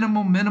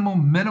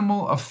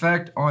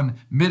effect on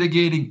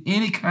mitigating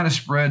any kind of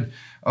spread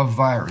of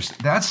virus.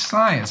 That's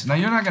science. Now,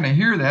 you're not going to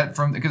hear that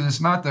because it's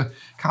not the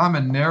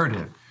common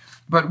narrative.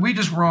 But we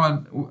just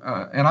run,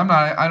 and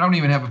I don't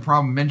even have a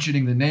problem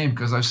mentioning the name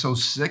because I'm so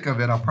sick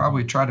of it. I'll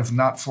probably try to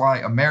not fly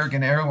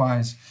American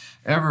Airlines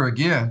ever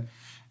again.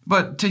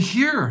 But to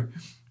hear,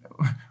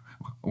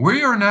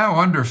 we are now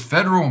under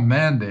federal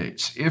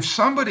mandates. If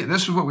somebody,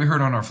 this is what we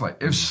heard on our flight,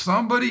 if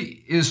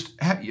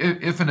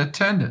an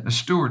attendant, a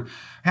steward,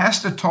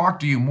 has to talk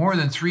to you more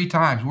than 3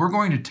 times, we're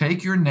going to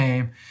take your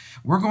name,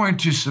 we're going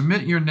to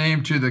submit your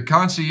name to the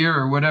concierge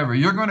or whatever.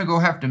 You're going to go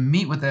have to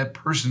meet with that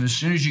person as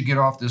soon as you get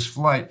off this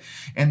flight,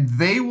 and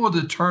they will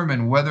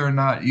determine whether or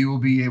not you will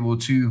be able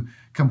to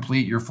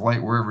complete your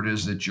flight wherever it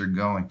is that you're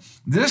going.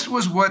 This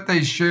was what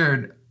they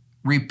shared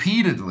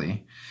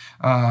repeatedly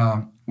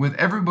with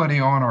everybody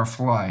on our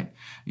flight.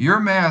 Your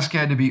mask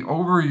had to be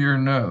over your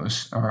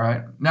nose, all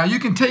right? Now, you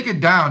can take it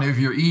down if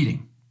you're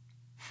eating.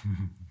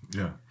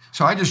 Yeah.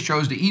 So I just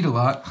chose to eat a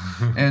lot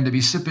and to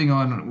be sipping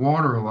on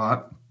water a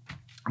lot.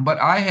 But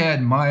I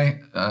had my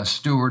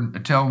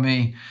steward tell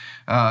me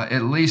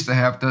at least a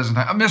half dozen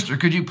times, Mister,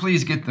 could you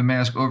please get the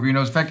mask over your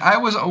nose? In fact, I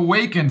was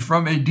awakened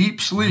from a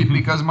deep sleep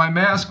because my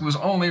mask was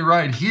only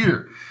right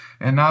here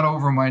and not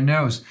over my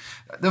nose.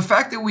 The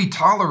fact that we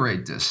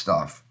tolerate this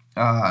stuff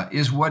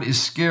is what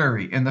is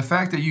scary. And the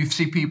fact that you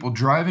see people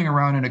driving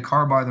around in a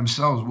car by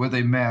themselves with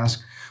a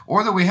mask,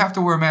 or that we have to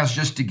wear a mask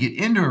just to get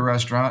into a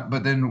restaurant,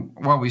 but then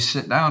while we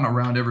sit down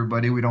around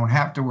everybody, we don't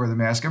have to wear the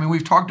mask. I mean,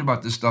 we've talked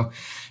about this stuff.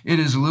 It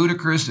is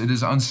ludicrous. It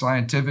is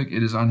unscientific.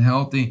 It is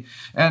unhealthy.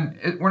 And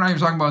we're not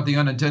even talking about the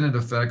unintended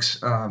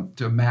effects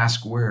to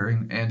mask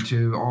wearing and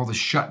to all the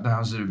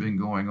shutdowns that have been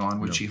going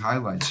on, which he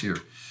highlights here.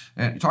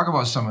 And talk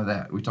about some of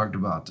that. We talked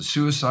about the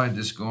suicide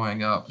just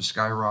going up,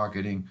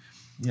 skyrocketing.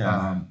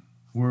 Yeah.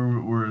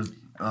 We're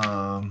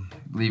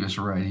leave us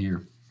right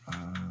here.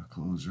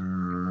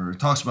 Closer.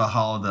 It talks about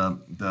how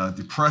the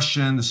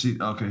depression,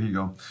 okay, here you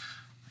go.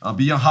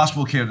 Beyond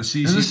hospital care, the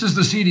CDC. And this is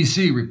the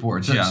CDC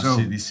report.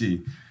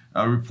 CDC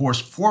reports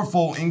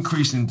fourfold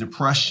increase in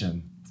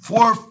depression,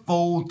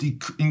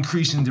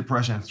 increase in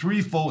depression,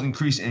 threefold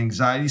increase in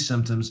anxiety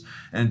symptoms,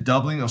 and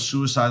doubling of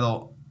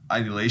suicidal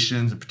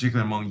ideations,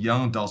 particularly among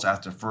young adults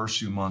after the first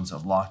few months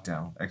of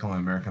lockdown, echoing the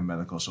American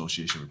Medical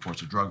Association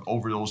reports of drug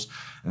overdose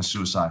and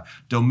suicide.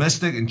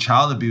 Domestic and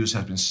child abuse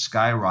has been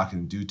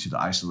skyrocketing due to the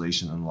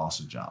isolation and loss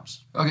of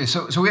jobs. Okay,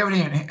 so we haven't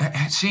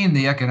even seen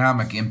the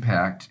economic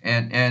impact,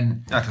 and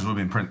yeah, because we've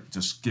been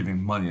just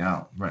giving money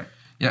out, right?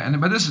 Yeah,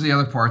 but this is the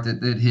other part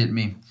that hit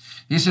me.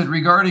 He said,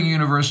 regarding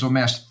universal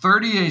masks,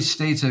 38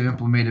 states have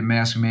implemented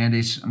mask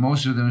mandates,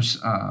 most of them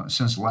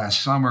since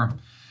last summer,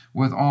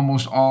 with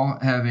almost all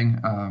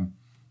having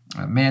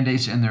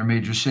mandates in their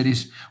major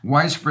cities.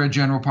 Widespread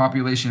general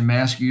population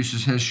mask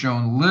usage has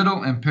shown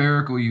little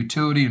empirical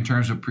utility in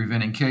terms of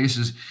preventing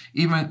cases.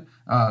 Even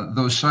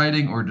though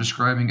citing or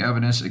describing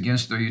evidence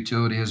against their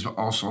utility has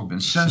also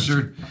been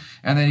censored.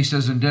 And then he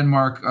says in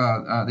Denmark,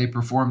 they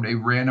performed a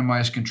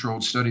randomized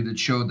controlled study that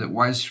showed that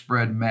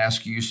widespread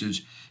mask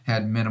usage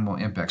had minimal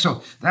impact.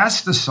 So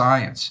that's the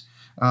science.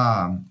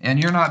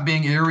 And you're not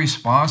being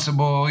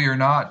irresponsible. You're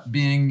not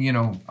being,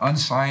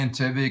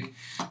 unscientific.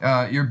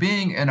 You're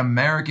being an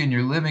American.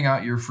 You're living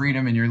out your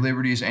freedom and your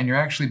liberties, and you're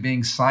actually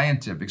being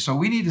scientific. So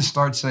we need to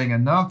start saying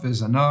enough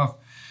is enough.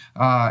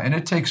 And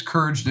it takes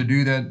courage to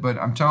do that. But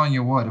I'm telling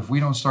you what, if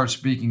we don't start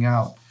speaking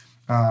out,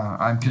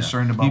 I'm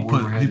concerned about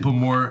where we're headed. He put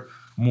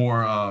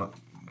more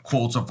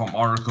quotes up from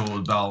article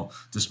about,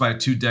 despite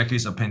 2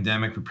 decades of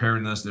pandemic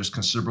preparedness, there's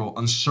considerable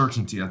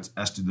uncertainty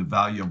as to the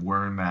value of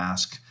wearing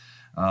masks.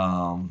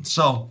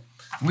 So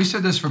we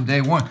said this from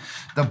day one.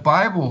 The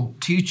Bible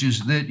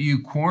teaches that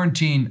you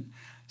quarantine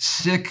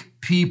sick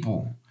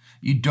people.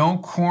 You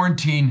don't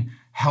quarantine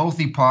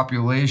healthy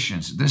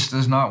populations. This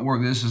does not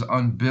work. This is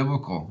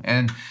unbiblical.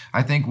 And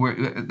I think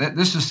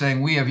this is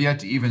saying we have yet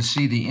to even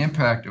see the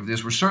impact of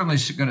this. We're certainly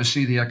going to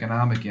see the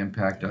economic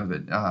impact of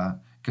it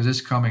because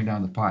it's coming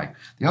down the pike.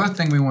 The other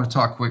thing we want to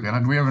talk quickly,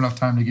 and do we have enough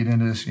time to get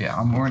into this?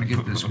 Yeah, we're going to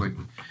get this quick.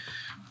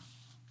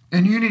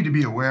 And you need to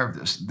be aware of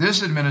this.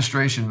 This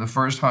administration, in the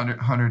first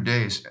 100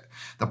 days,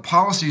 the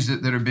policies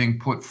that are being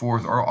put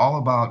forth are all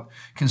about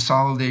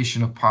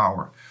consolidation of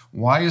power.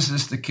 Why is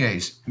this the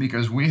case?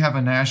 Because we have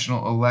a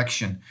national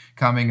election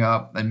coming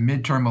up, a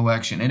midterm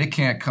election, and it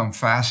can't come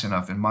fast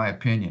enough, in my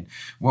opinion.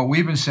 What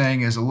we've been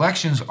saying is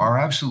elections are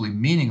absolutely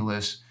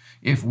meaningless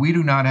if we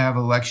do not have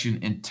election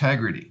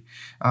integrity.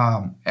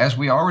 As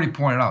we already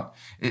pointed out,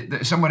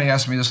 somebody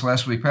asked me this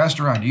last week,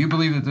 Pastor Ron, do you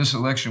believe that this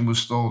election was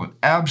stolen?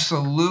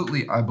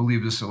 Absolutely, I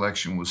believe this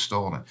election was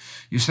stolen.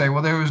 You say,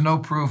 well, there was no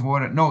proof.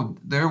 No,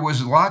 there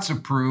was lots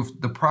of proof.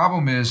 The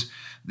problem is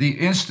the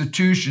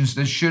institutions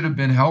that should have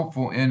been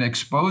helpful in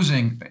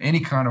exposing any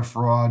kind of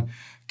fraud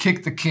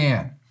kicked the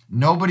can.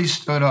 Nobody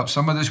stood up.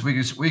 Some of this,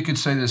 we could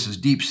say this is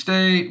deep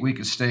state. We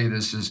could say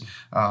this is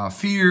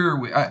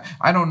fear.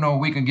 I don't know.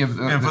 We can give.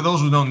 And for those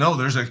who don't know,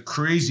 there's a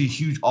crazy,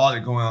 huge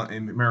audit going on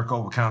in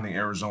Maricopa County,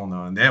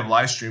 Arizona. And they have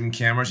live streaming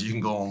cameras. You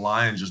can go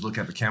online and just look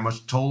at the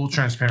cameras. Total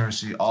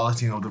transparency,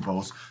 auditing of the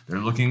votes. They're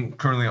looking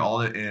currently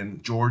audit in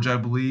Georgia, I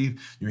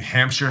believe. New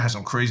Hampshire has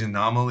some crazy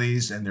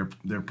anomalies, and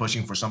they're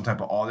pushing for some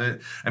type of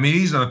audit. I mean,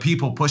 these are the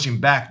people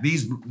pushing back.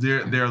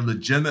 They're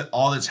legitimate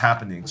audits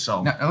happening.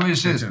 So now, let me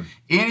just say this.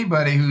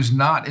 Anybody who's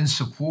not in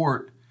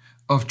support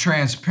of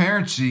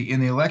transparency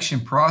in the election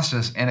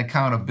process and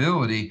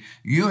accountability,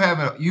 you have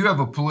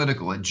a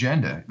political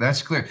agenda.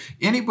 That's clear.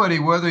 Anybody,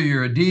 whether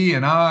you're a D,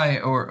 an I,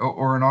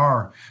 or an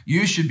R,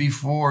 you should be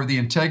for the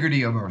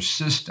integrity of our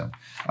system.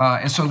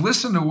 And so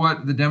listen to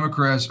what the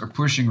Democrats are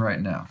pushing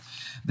right now.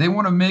 They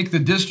want to make the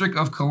District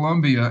of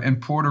Columbia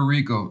and Puerto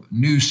Rico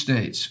new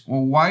states.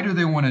 Well, why do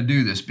they want to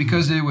do this?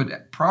 Because they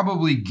would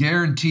probably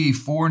guarantee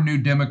 4 new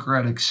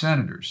Democratic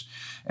senators.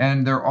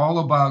 And they're all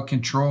about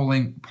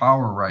controlling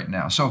power right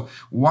now. So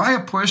why a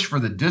push for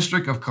the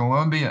District of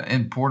Columbia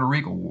and Puerto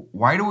Rico?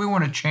 Why do we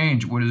want to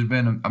change what has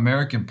been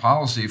American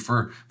policy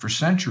for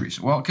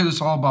centuries? Well, because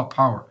it's all about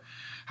power.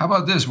 How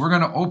about this? We're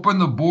going to open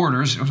the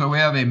borders. So we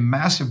have a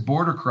massive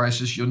border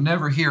crisis. You'll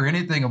never hear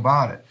anything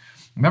about it.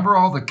 Remember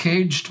all the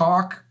cage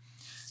talk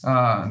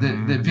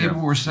that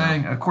people were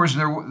saying? Of course,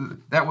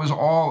 that was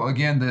all,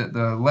 again,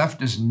 the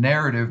leftist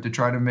narrative to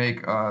try to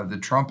make the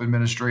Trump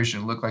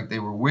administration look like they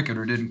were wicked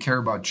or didn't care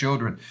about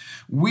children.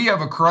 We have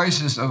a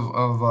crisis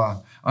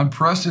of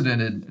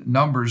unprecedented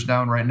numbers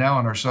down right now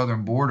on our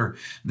southern border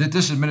that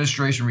this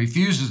administration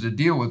refuses to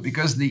deal with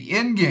because the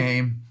end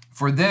game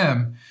for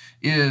them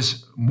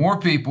is more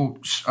people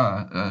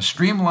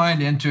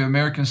streamlined into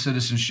American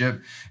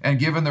citizenship and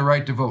given the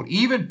right to vote,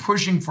 even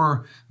pushing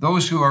for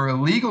those who are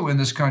illegal in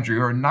this country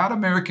or are not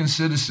American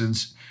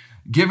citizens,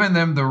 giving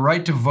them the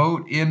right to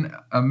vote in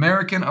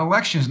American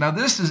elections. Now,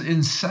 this is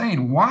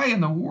insane. Why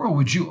in the world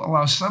would you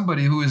allow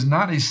somebody who is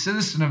not a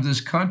citizen of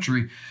this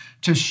country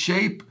to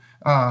shape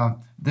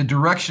the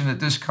direction that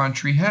this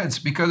country heads?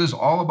 Because it's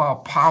all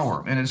about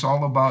power, and it's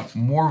all about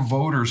more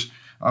voters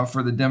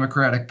for the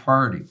Democratic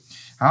Party.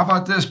 How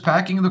about this?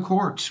 Packing the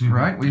courts,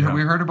 right? We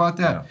heard about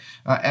that.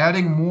 Yeah.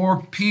 Adding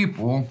more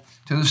people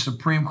to the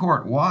Supreme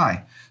Court.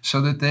 Why? So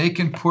that they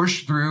can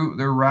push through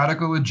their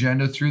radical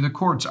agenda through the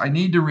courts. I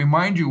need to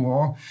remind you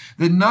all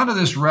that none of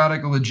this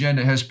radical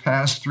agenda has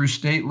passed through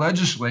state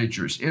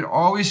legislatures. It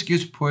always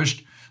gets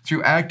pushed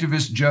through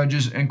activist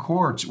judges and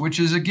courts, which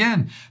is,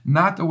 again,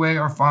 not the way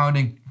our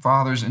founding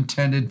fathers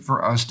intended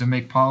for us to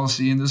make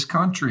policy in this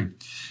country.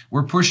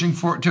 We're pushing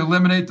to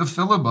eliminate the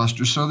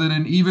filibuster so that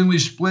an evenly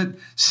split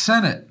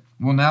Senate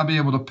will now be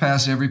able to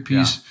pass every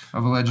piece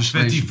of a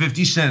legislation.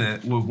 50-50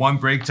 Senate with one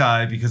break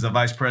tie because the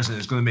vice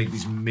president is going to make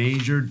these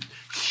major,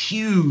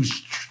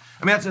 huge.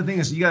 I mean, that's the thing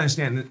is you got to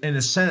understand in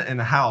the Senate and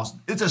the House,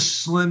 it's a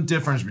slim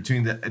difference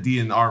between the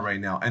DNR right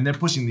now, and they're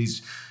pushing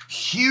these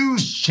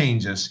huge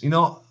changes. You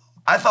know,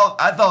 I thought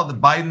the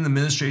Biden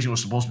administration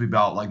was supposed to be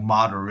about like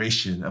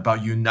moderation,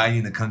 about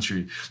uniting the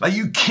country. Like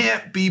you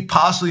can't be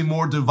possibly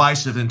more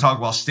divisive than talk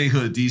about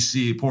statehood of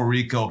D.C., Puerto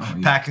Rico,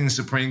 packing the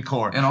Supreme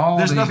Court. And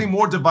there's nothing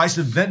more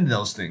divisive than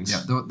those things.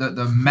 Yeah,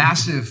 the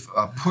massive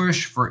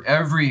push for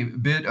every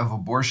bit of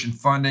abortion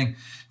funding,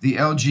 the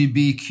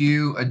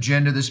LGBTQ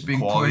agenda that's being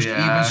pushed,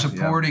 even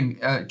supporting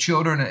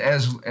children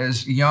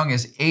as young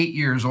as 8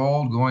 years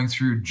old going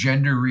through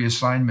gender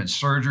reassignment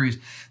surgeries.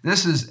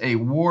 This is a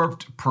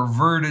warped,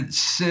 perverted,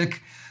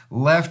 sick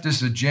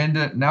leftist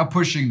agenda, now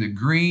pushing the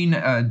green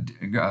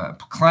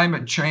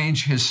climate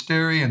change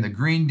hysteria and the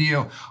Green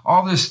Deal,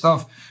 all this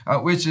stuff,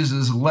 which is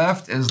as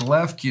left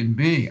can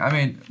be. I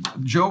mean,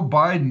 Joe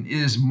Biden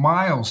is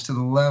miles to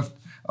the left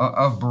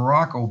of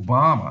Barack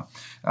Obama.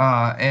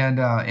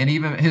 And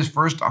even his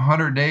first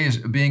 100 days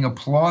being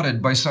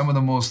applauded by some of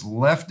the most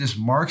leftist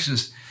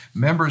Marxist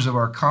members of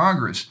our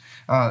Congress.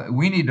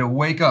 We need to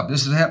wake up.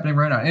 This is happening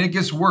right now. And it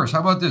gets worse. How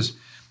about this?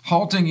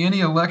 Halting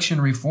any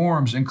election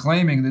reforms and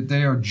claiming that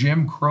they are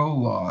Jim Crow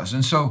laws.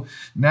 And so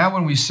now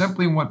when we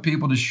simply want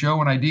people to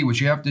show an ID,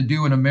 which you have to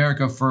do in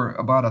America for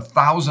about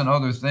 1,000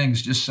 other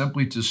things just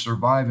simply to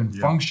survive and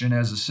function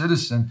as a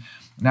citizen,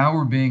 now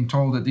we're being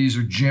told that these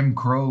are Jim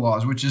Crow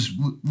laws, which is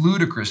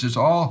ludicrous. It's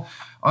all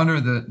under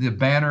the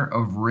banner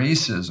of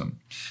racism.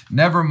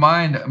 Never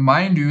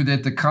mind you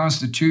that the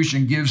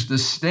Constitution gives the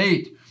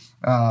state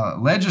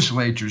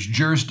legislatures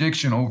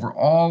jurisdiction over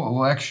all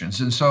elections.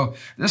 And so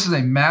this is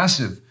a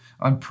massive,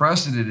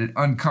 unprecedented,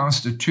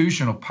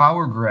 unconstitutional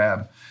power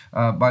grab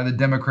by the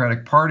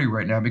Democratic Party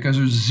right now because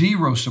there's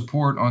zero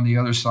support on the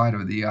other side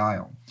of the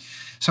aisle.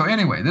 So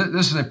anyway,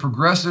 this is a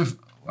progressive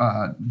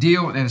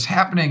deal, and it's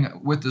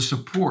happening with the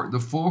support, the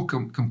full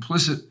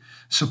complicit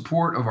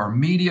support of our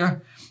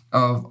media,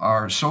 of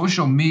our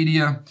social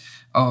media,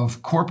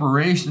 of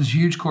corporations,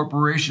 huge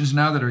corporations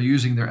now that are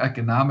using their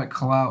economic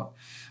clout.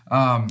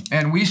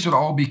 And we should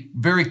all be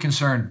very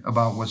concerned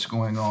about what's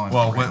going on.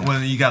 Well,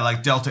 when you got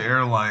like Delta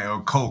Airline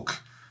or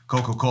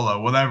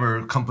Coca-Cola,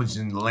 whatever companies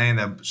in the land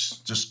that's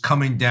just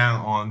coming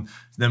down on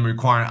them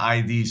requiring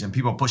IDs, and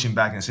people pushing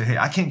back and say, hey,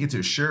 I can't get to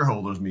a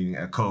shareholders meeting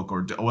at Coke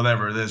or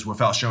whatever it is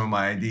without showing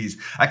my IDs.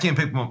 I can't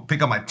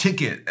pick up my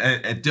ticket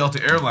at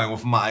Delta Airline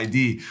with my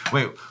ID.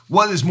 Wait,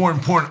 what is more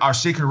important, our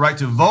sacred right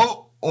to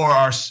vote or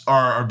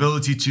our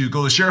ability to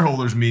go to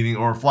shareholders meeting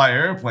or fly an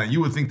airplane?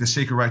 You would think the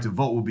sacred right to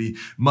vote would be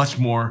much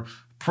more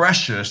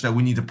precious, that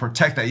we need to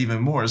protect that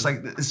even more. It's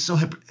like, it's so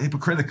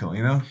hypocritical,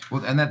 you know?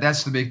 Well, and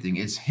that's the big thing.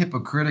 It's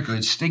hypocritical.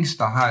 It stinks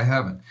to high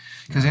heaven.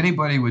 Because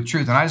anybody with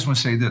truth, and I just want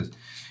to say this,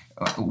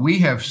 we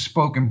have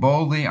spoken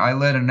boldly. I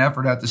led an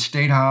effort at the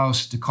State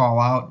House to call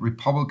out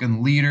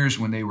Republican leaders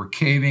when they were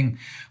caving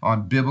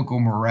on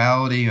biblical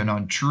morality and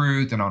on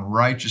truth and on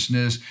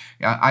righteousness.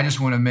 I just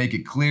want to make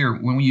it clear,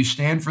 when you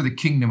stand for the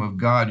kingdom of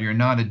God, you're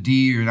not a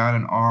D, you're not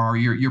an R.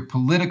 Your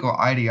political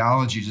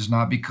ideology does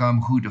not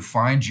become who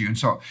defines you. And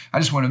so I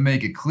just want to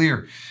make it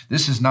clear,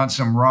 this is not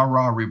some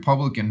rah-rah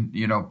Republican,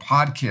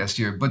 podcast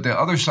here. But the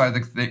other side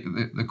of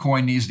the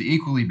coin needs to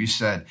equally be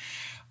said.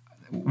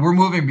 We're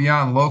moving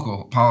beyond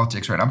local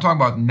politics, right? I'm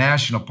talking about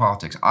national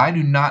politics. I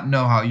do not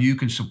know how you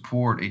can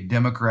support a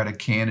Democratic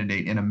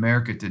candidate in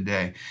America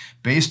today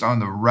based on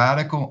the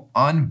radical,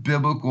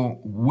 unbiblical,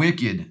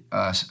 wicked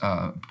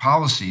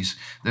policies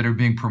that are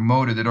being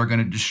promoted that are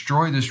going to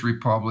destroy this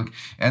republic,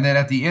 and that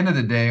at the end of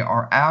the day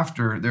are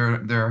after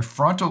their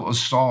frontal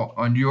assault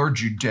on your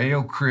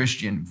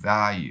Judeo-Christian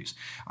values.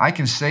 I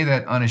can say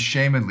that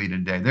unashamedly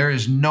today. There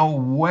is no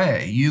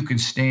way you can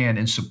stand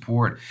and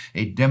support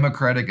a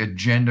Democratic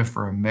agenda for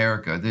for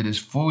America that is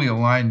fully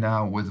aligned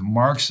now with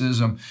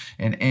Marxism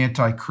and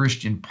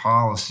anti-Christian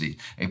policy,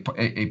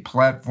 a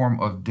platform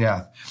of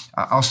death.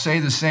 I'll say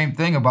the same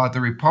thing about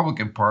the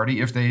Republican Party.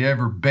 If they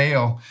ever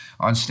bail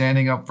on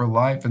standing up for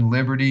life and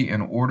liberty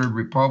and ordered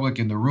republic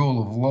and the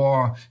rule of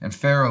law and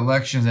fair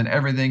elections and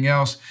everything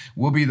else,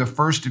 we'll be the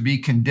first to be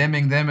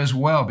condemning them as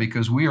well,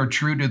 because we are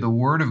true to the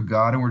Word of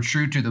God and we're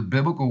true to the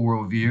biblical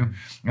worldview.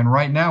 And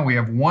right now we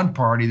have one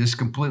party that's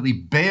completely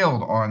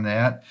bailed on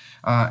that,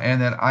 and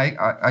that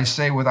I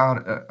say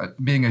without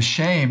being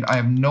ashamed, I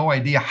have no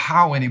idea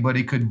how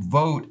anybody could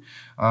vote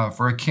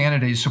for a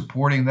candidate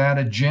supporting that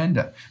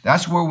agenda.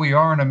 That's where we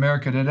are in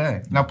America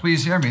today. Now,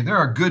 please hear me. There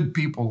are good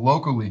people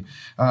locally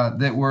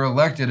that were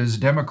elected as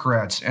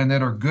Democrats and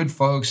that are good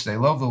folks. They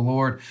love the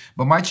Lord.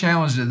 But my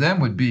challenge to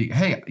them would be,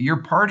 hey, your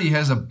party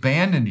has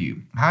abandoned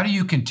you. How do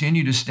you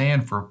continue to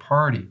stand for a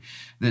party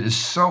that is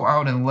so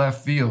out in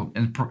left field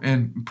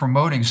and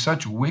promoting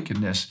such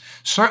wickedness?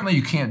 Certainly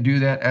you can't do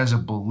that as a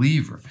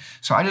believer.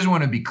 So I just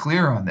want to be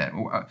clear on that.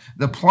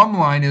 The plumb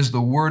line is the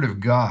Word of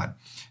God.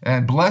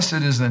 And blessed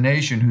is the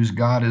nation whose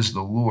God is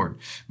the Lord.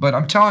 But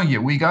I'm telling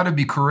you, we got to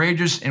be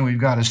courageous, and we've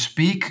got to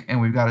speak, and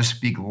we've got to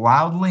speak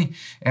loudly,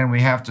 and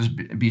we have to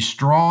be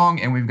strong,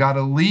 and we've got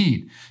to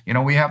lead. You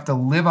know, we have to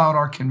live out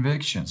our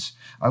convictions.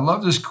 I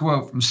love this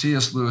quote from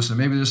C.S. Lewis, and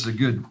maybe this is a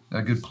good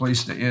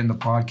place to end the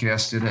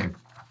podcast today.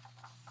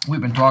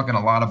 We've been talking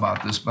a lot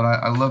about this, but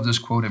I love this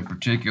quote in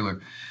particular.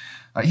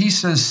 He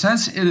says,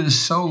 "Since it is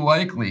so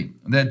likely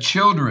that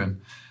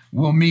children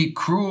will meet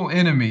cruel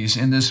enemies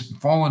in this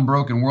fallen,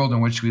 broken world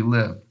in which we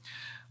live,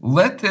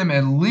 let them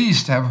at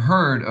least have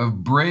heard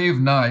of brave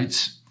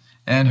knights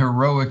and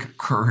heroic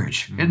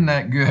courage." Isn't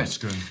that good? That's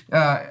good.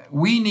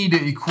 We need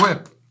to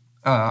equip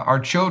our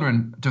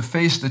children to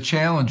face the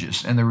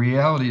challenges and the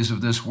realities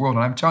of this world.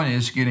 And I'm telling you,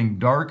 it's getting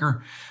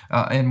darker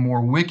and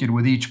more wicked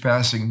with each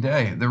passing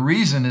day. The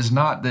reason is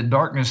not that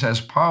darkness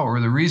has power.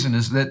 The reason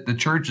is that the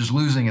church is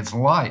losing its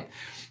light.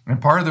 And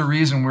part of the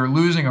reason we're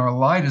losing our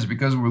light is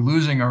because we're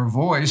losing our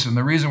voice. And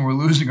the reason we're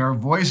losing our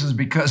voice is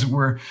because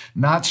we're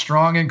not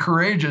strong and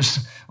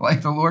courageous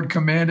like the Lord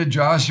commanded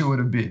Joshua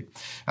to be.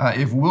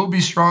 If we'll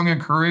be strong and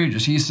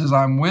courageous, he says,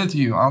 "I'm with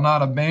you. I'll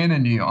not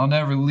abandon you. I'll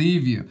never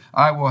leave you.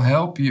 I will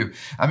help you."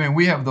 I mean,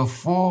 we have the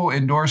full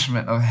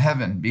endorsement of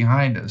heaven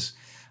behind us.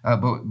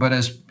 But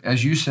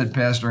as you said,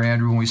 Pastor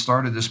Andrew, when we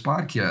started this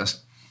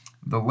podcast,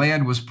 the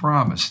land was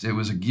promised. It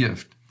was a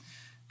gift.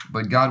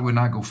 But God would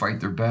not go fight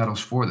their battles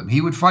for them.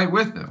 He would fight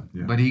with them,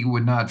 but he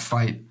would not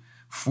fight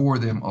for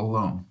them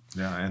alone.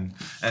 Yeah, and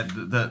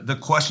the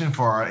question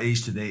for our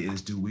age today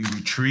is, do we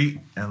retreat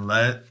and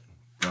let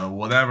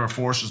whatever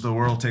forces of the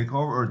world take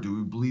over, or do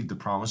we believe the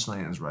promised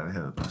land is right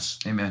ahead of us?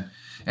 Amen.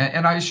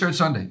 And I shared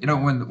Sunday, you know,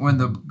 when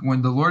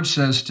the Lord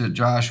says to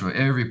Joshua,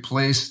 "Every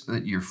place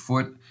that your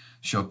foot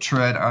shall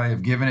tread, I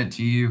have given it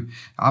to you."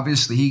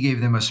 Obviously, he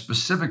gave them a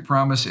specific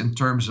promise in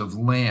terms of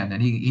land,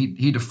 and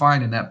he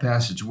defined in that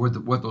passage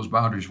what those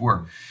boundaries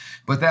were.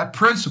 But that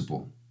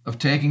principle of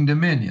taking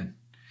dominion,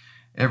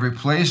 every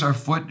place our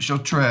foot shall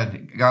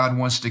tread, God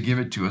wants to give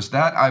it to us.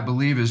 That, I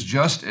believe, is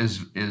just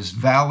as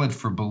valid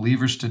for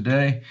believers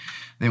today,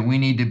 that we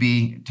need to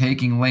be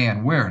taking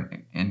land. Where?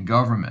 In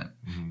government,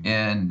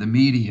 in the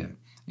media,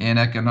 in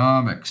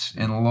economics,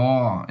 in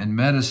law, in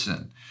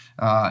medicine,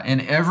 in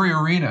every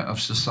arena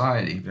of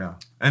society. Yeah.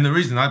 And the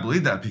reason I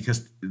believe that,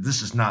 because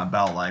this is not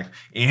about like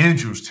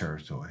Andrew's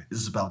territory. This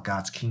is about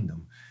God's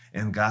kingdom.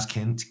 And God's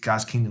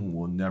kingdom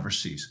will never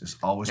cease. It's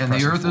always and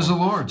the earth is the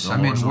Lord's. I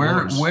mean,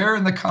 Lord's. where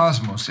in the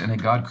cosmos, in a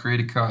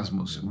God-created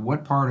cosmos,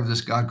 what part of this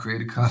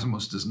God-created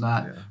cosmos does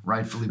not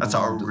rightfully belong to the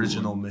Lord? That's our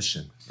original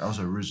mission. That was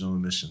our original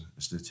mission,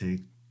 is to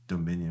take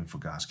dominion for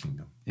God's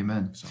kingdom.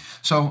 Amen.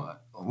 So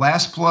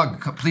last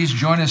plug, please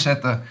join us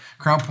at the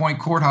Crown Point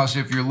Courthouse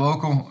if you're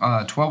local,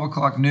 12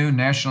 o'clock noon,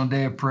 National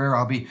Day of Prayer.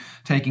 I'll be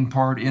taking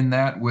part in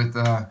that with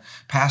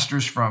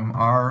pastors from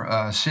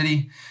our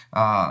city,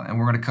 and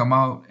we're going to come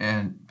out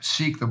and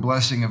seek the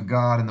blessing of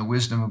God and the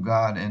wisdom of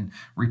God and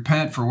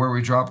repent for where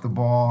we dropped the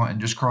ball and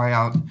just cry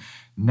out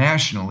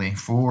nationally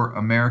for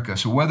America.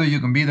 So whether you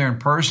can be there in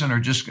person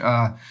or just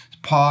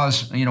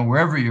pause, you know,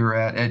 wherever you're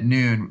at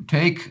noon,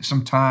 take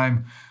some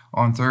time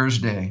on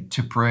Thursday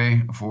to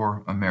pray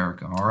for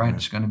America. All right,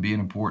 it's going to be an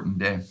important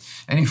day.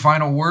 Any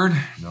final word?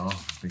 No, I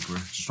think we're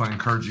just trying to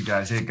encourage you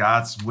guys. Hey,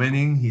 God's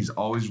winning. He's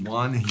always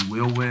won. He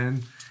will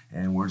win.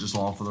 And we're just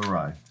along for the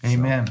ride.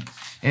 Amen.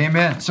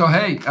 Amen. So,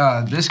 hey,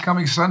 this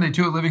coming Sunday,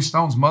 too, at Living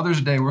Stones,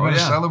 Mother's Day, we're going to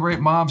celebrate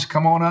moms.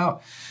 Come on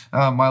out.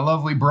 My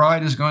lovely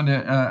bride is going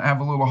to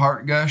have a little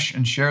heart gush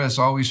and share. That's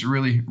always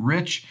really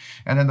rich.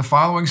 And then the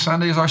following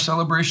Sunday is our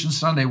celebration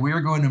Sunday. We are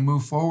going to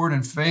move forward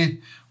in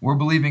faith. We're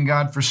believing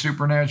God for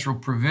supernatural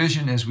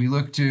provision as we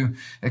look to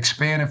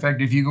expand. In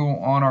fact, if you go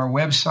on our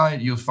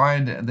website, you'll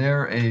find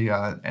there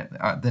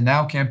the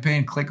Now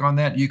campaign. Click on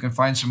that. You can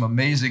find some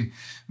amazing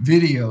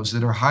videos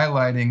that are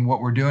highlighting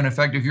what we're doing. In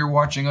fact, if you're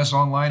watching us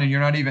online and you're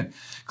not even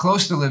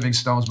close to Living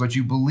Stones, but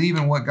you believe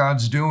in what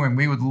God's doing,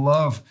 we would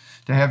love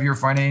to have your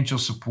financial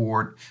support.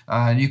 support.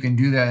 And you can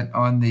do that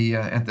on the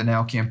at the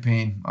Now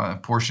campaign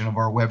portion of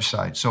our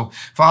website. So,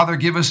 Father,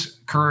 give us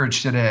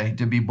courage today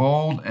to be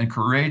bold and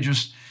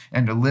courageous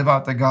and to live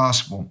out the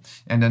gospel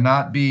and to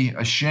not be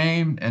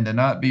ashamed and to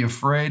not be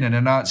afraid and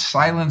to not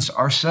silence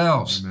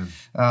ourselves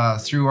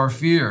through our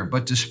fear,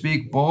 but to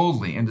speak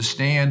boldly and to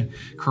stand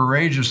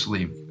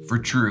courageously for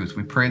truth.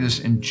 We pray this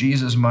in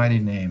Jesus' mighty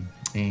name.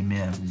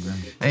 Amen.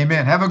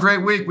 Amen. Have a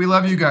great week. We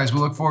love you guys. We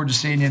look forward to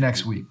seeing you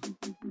next week.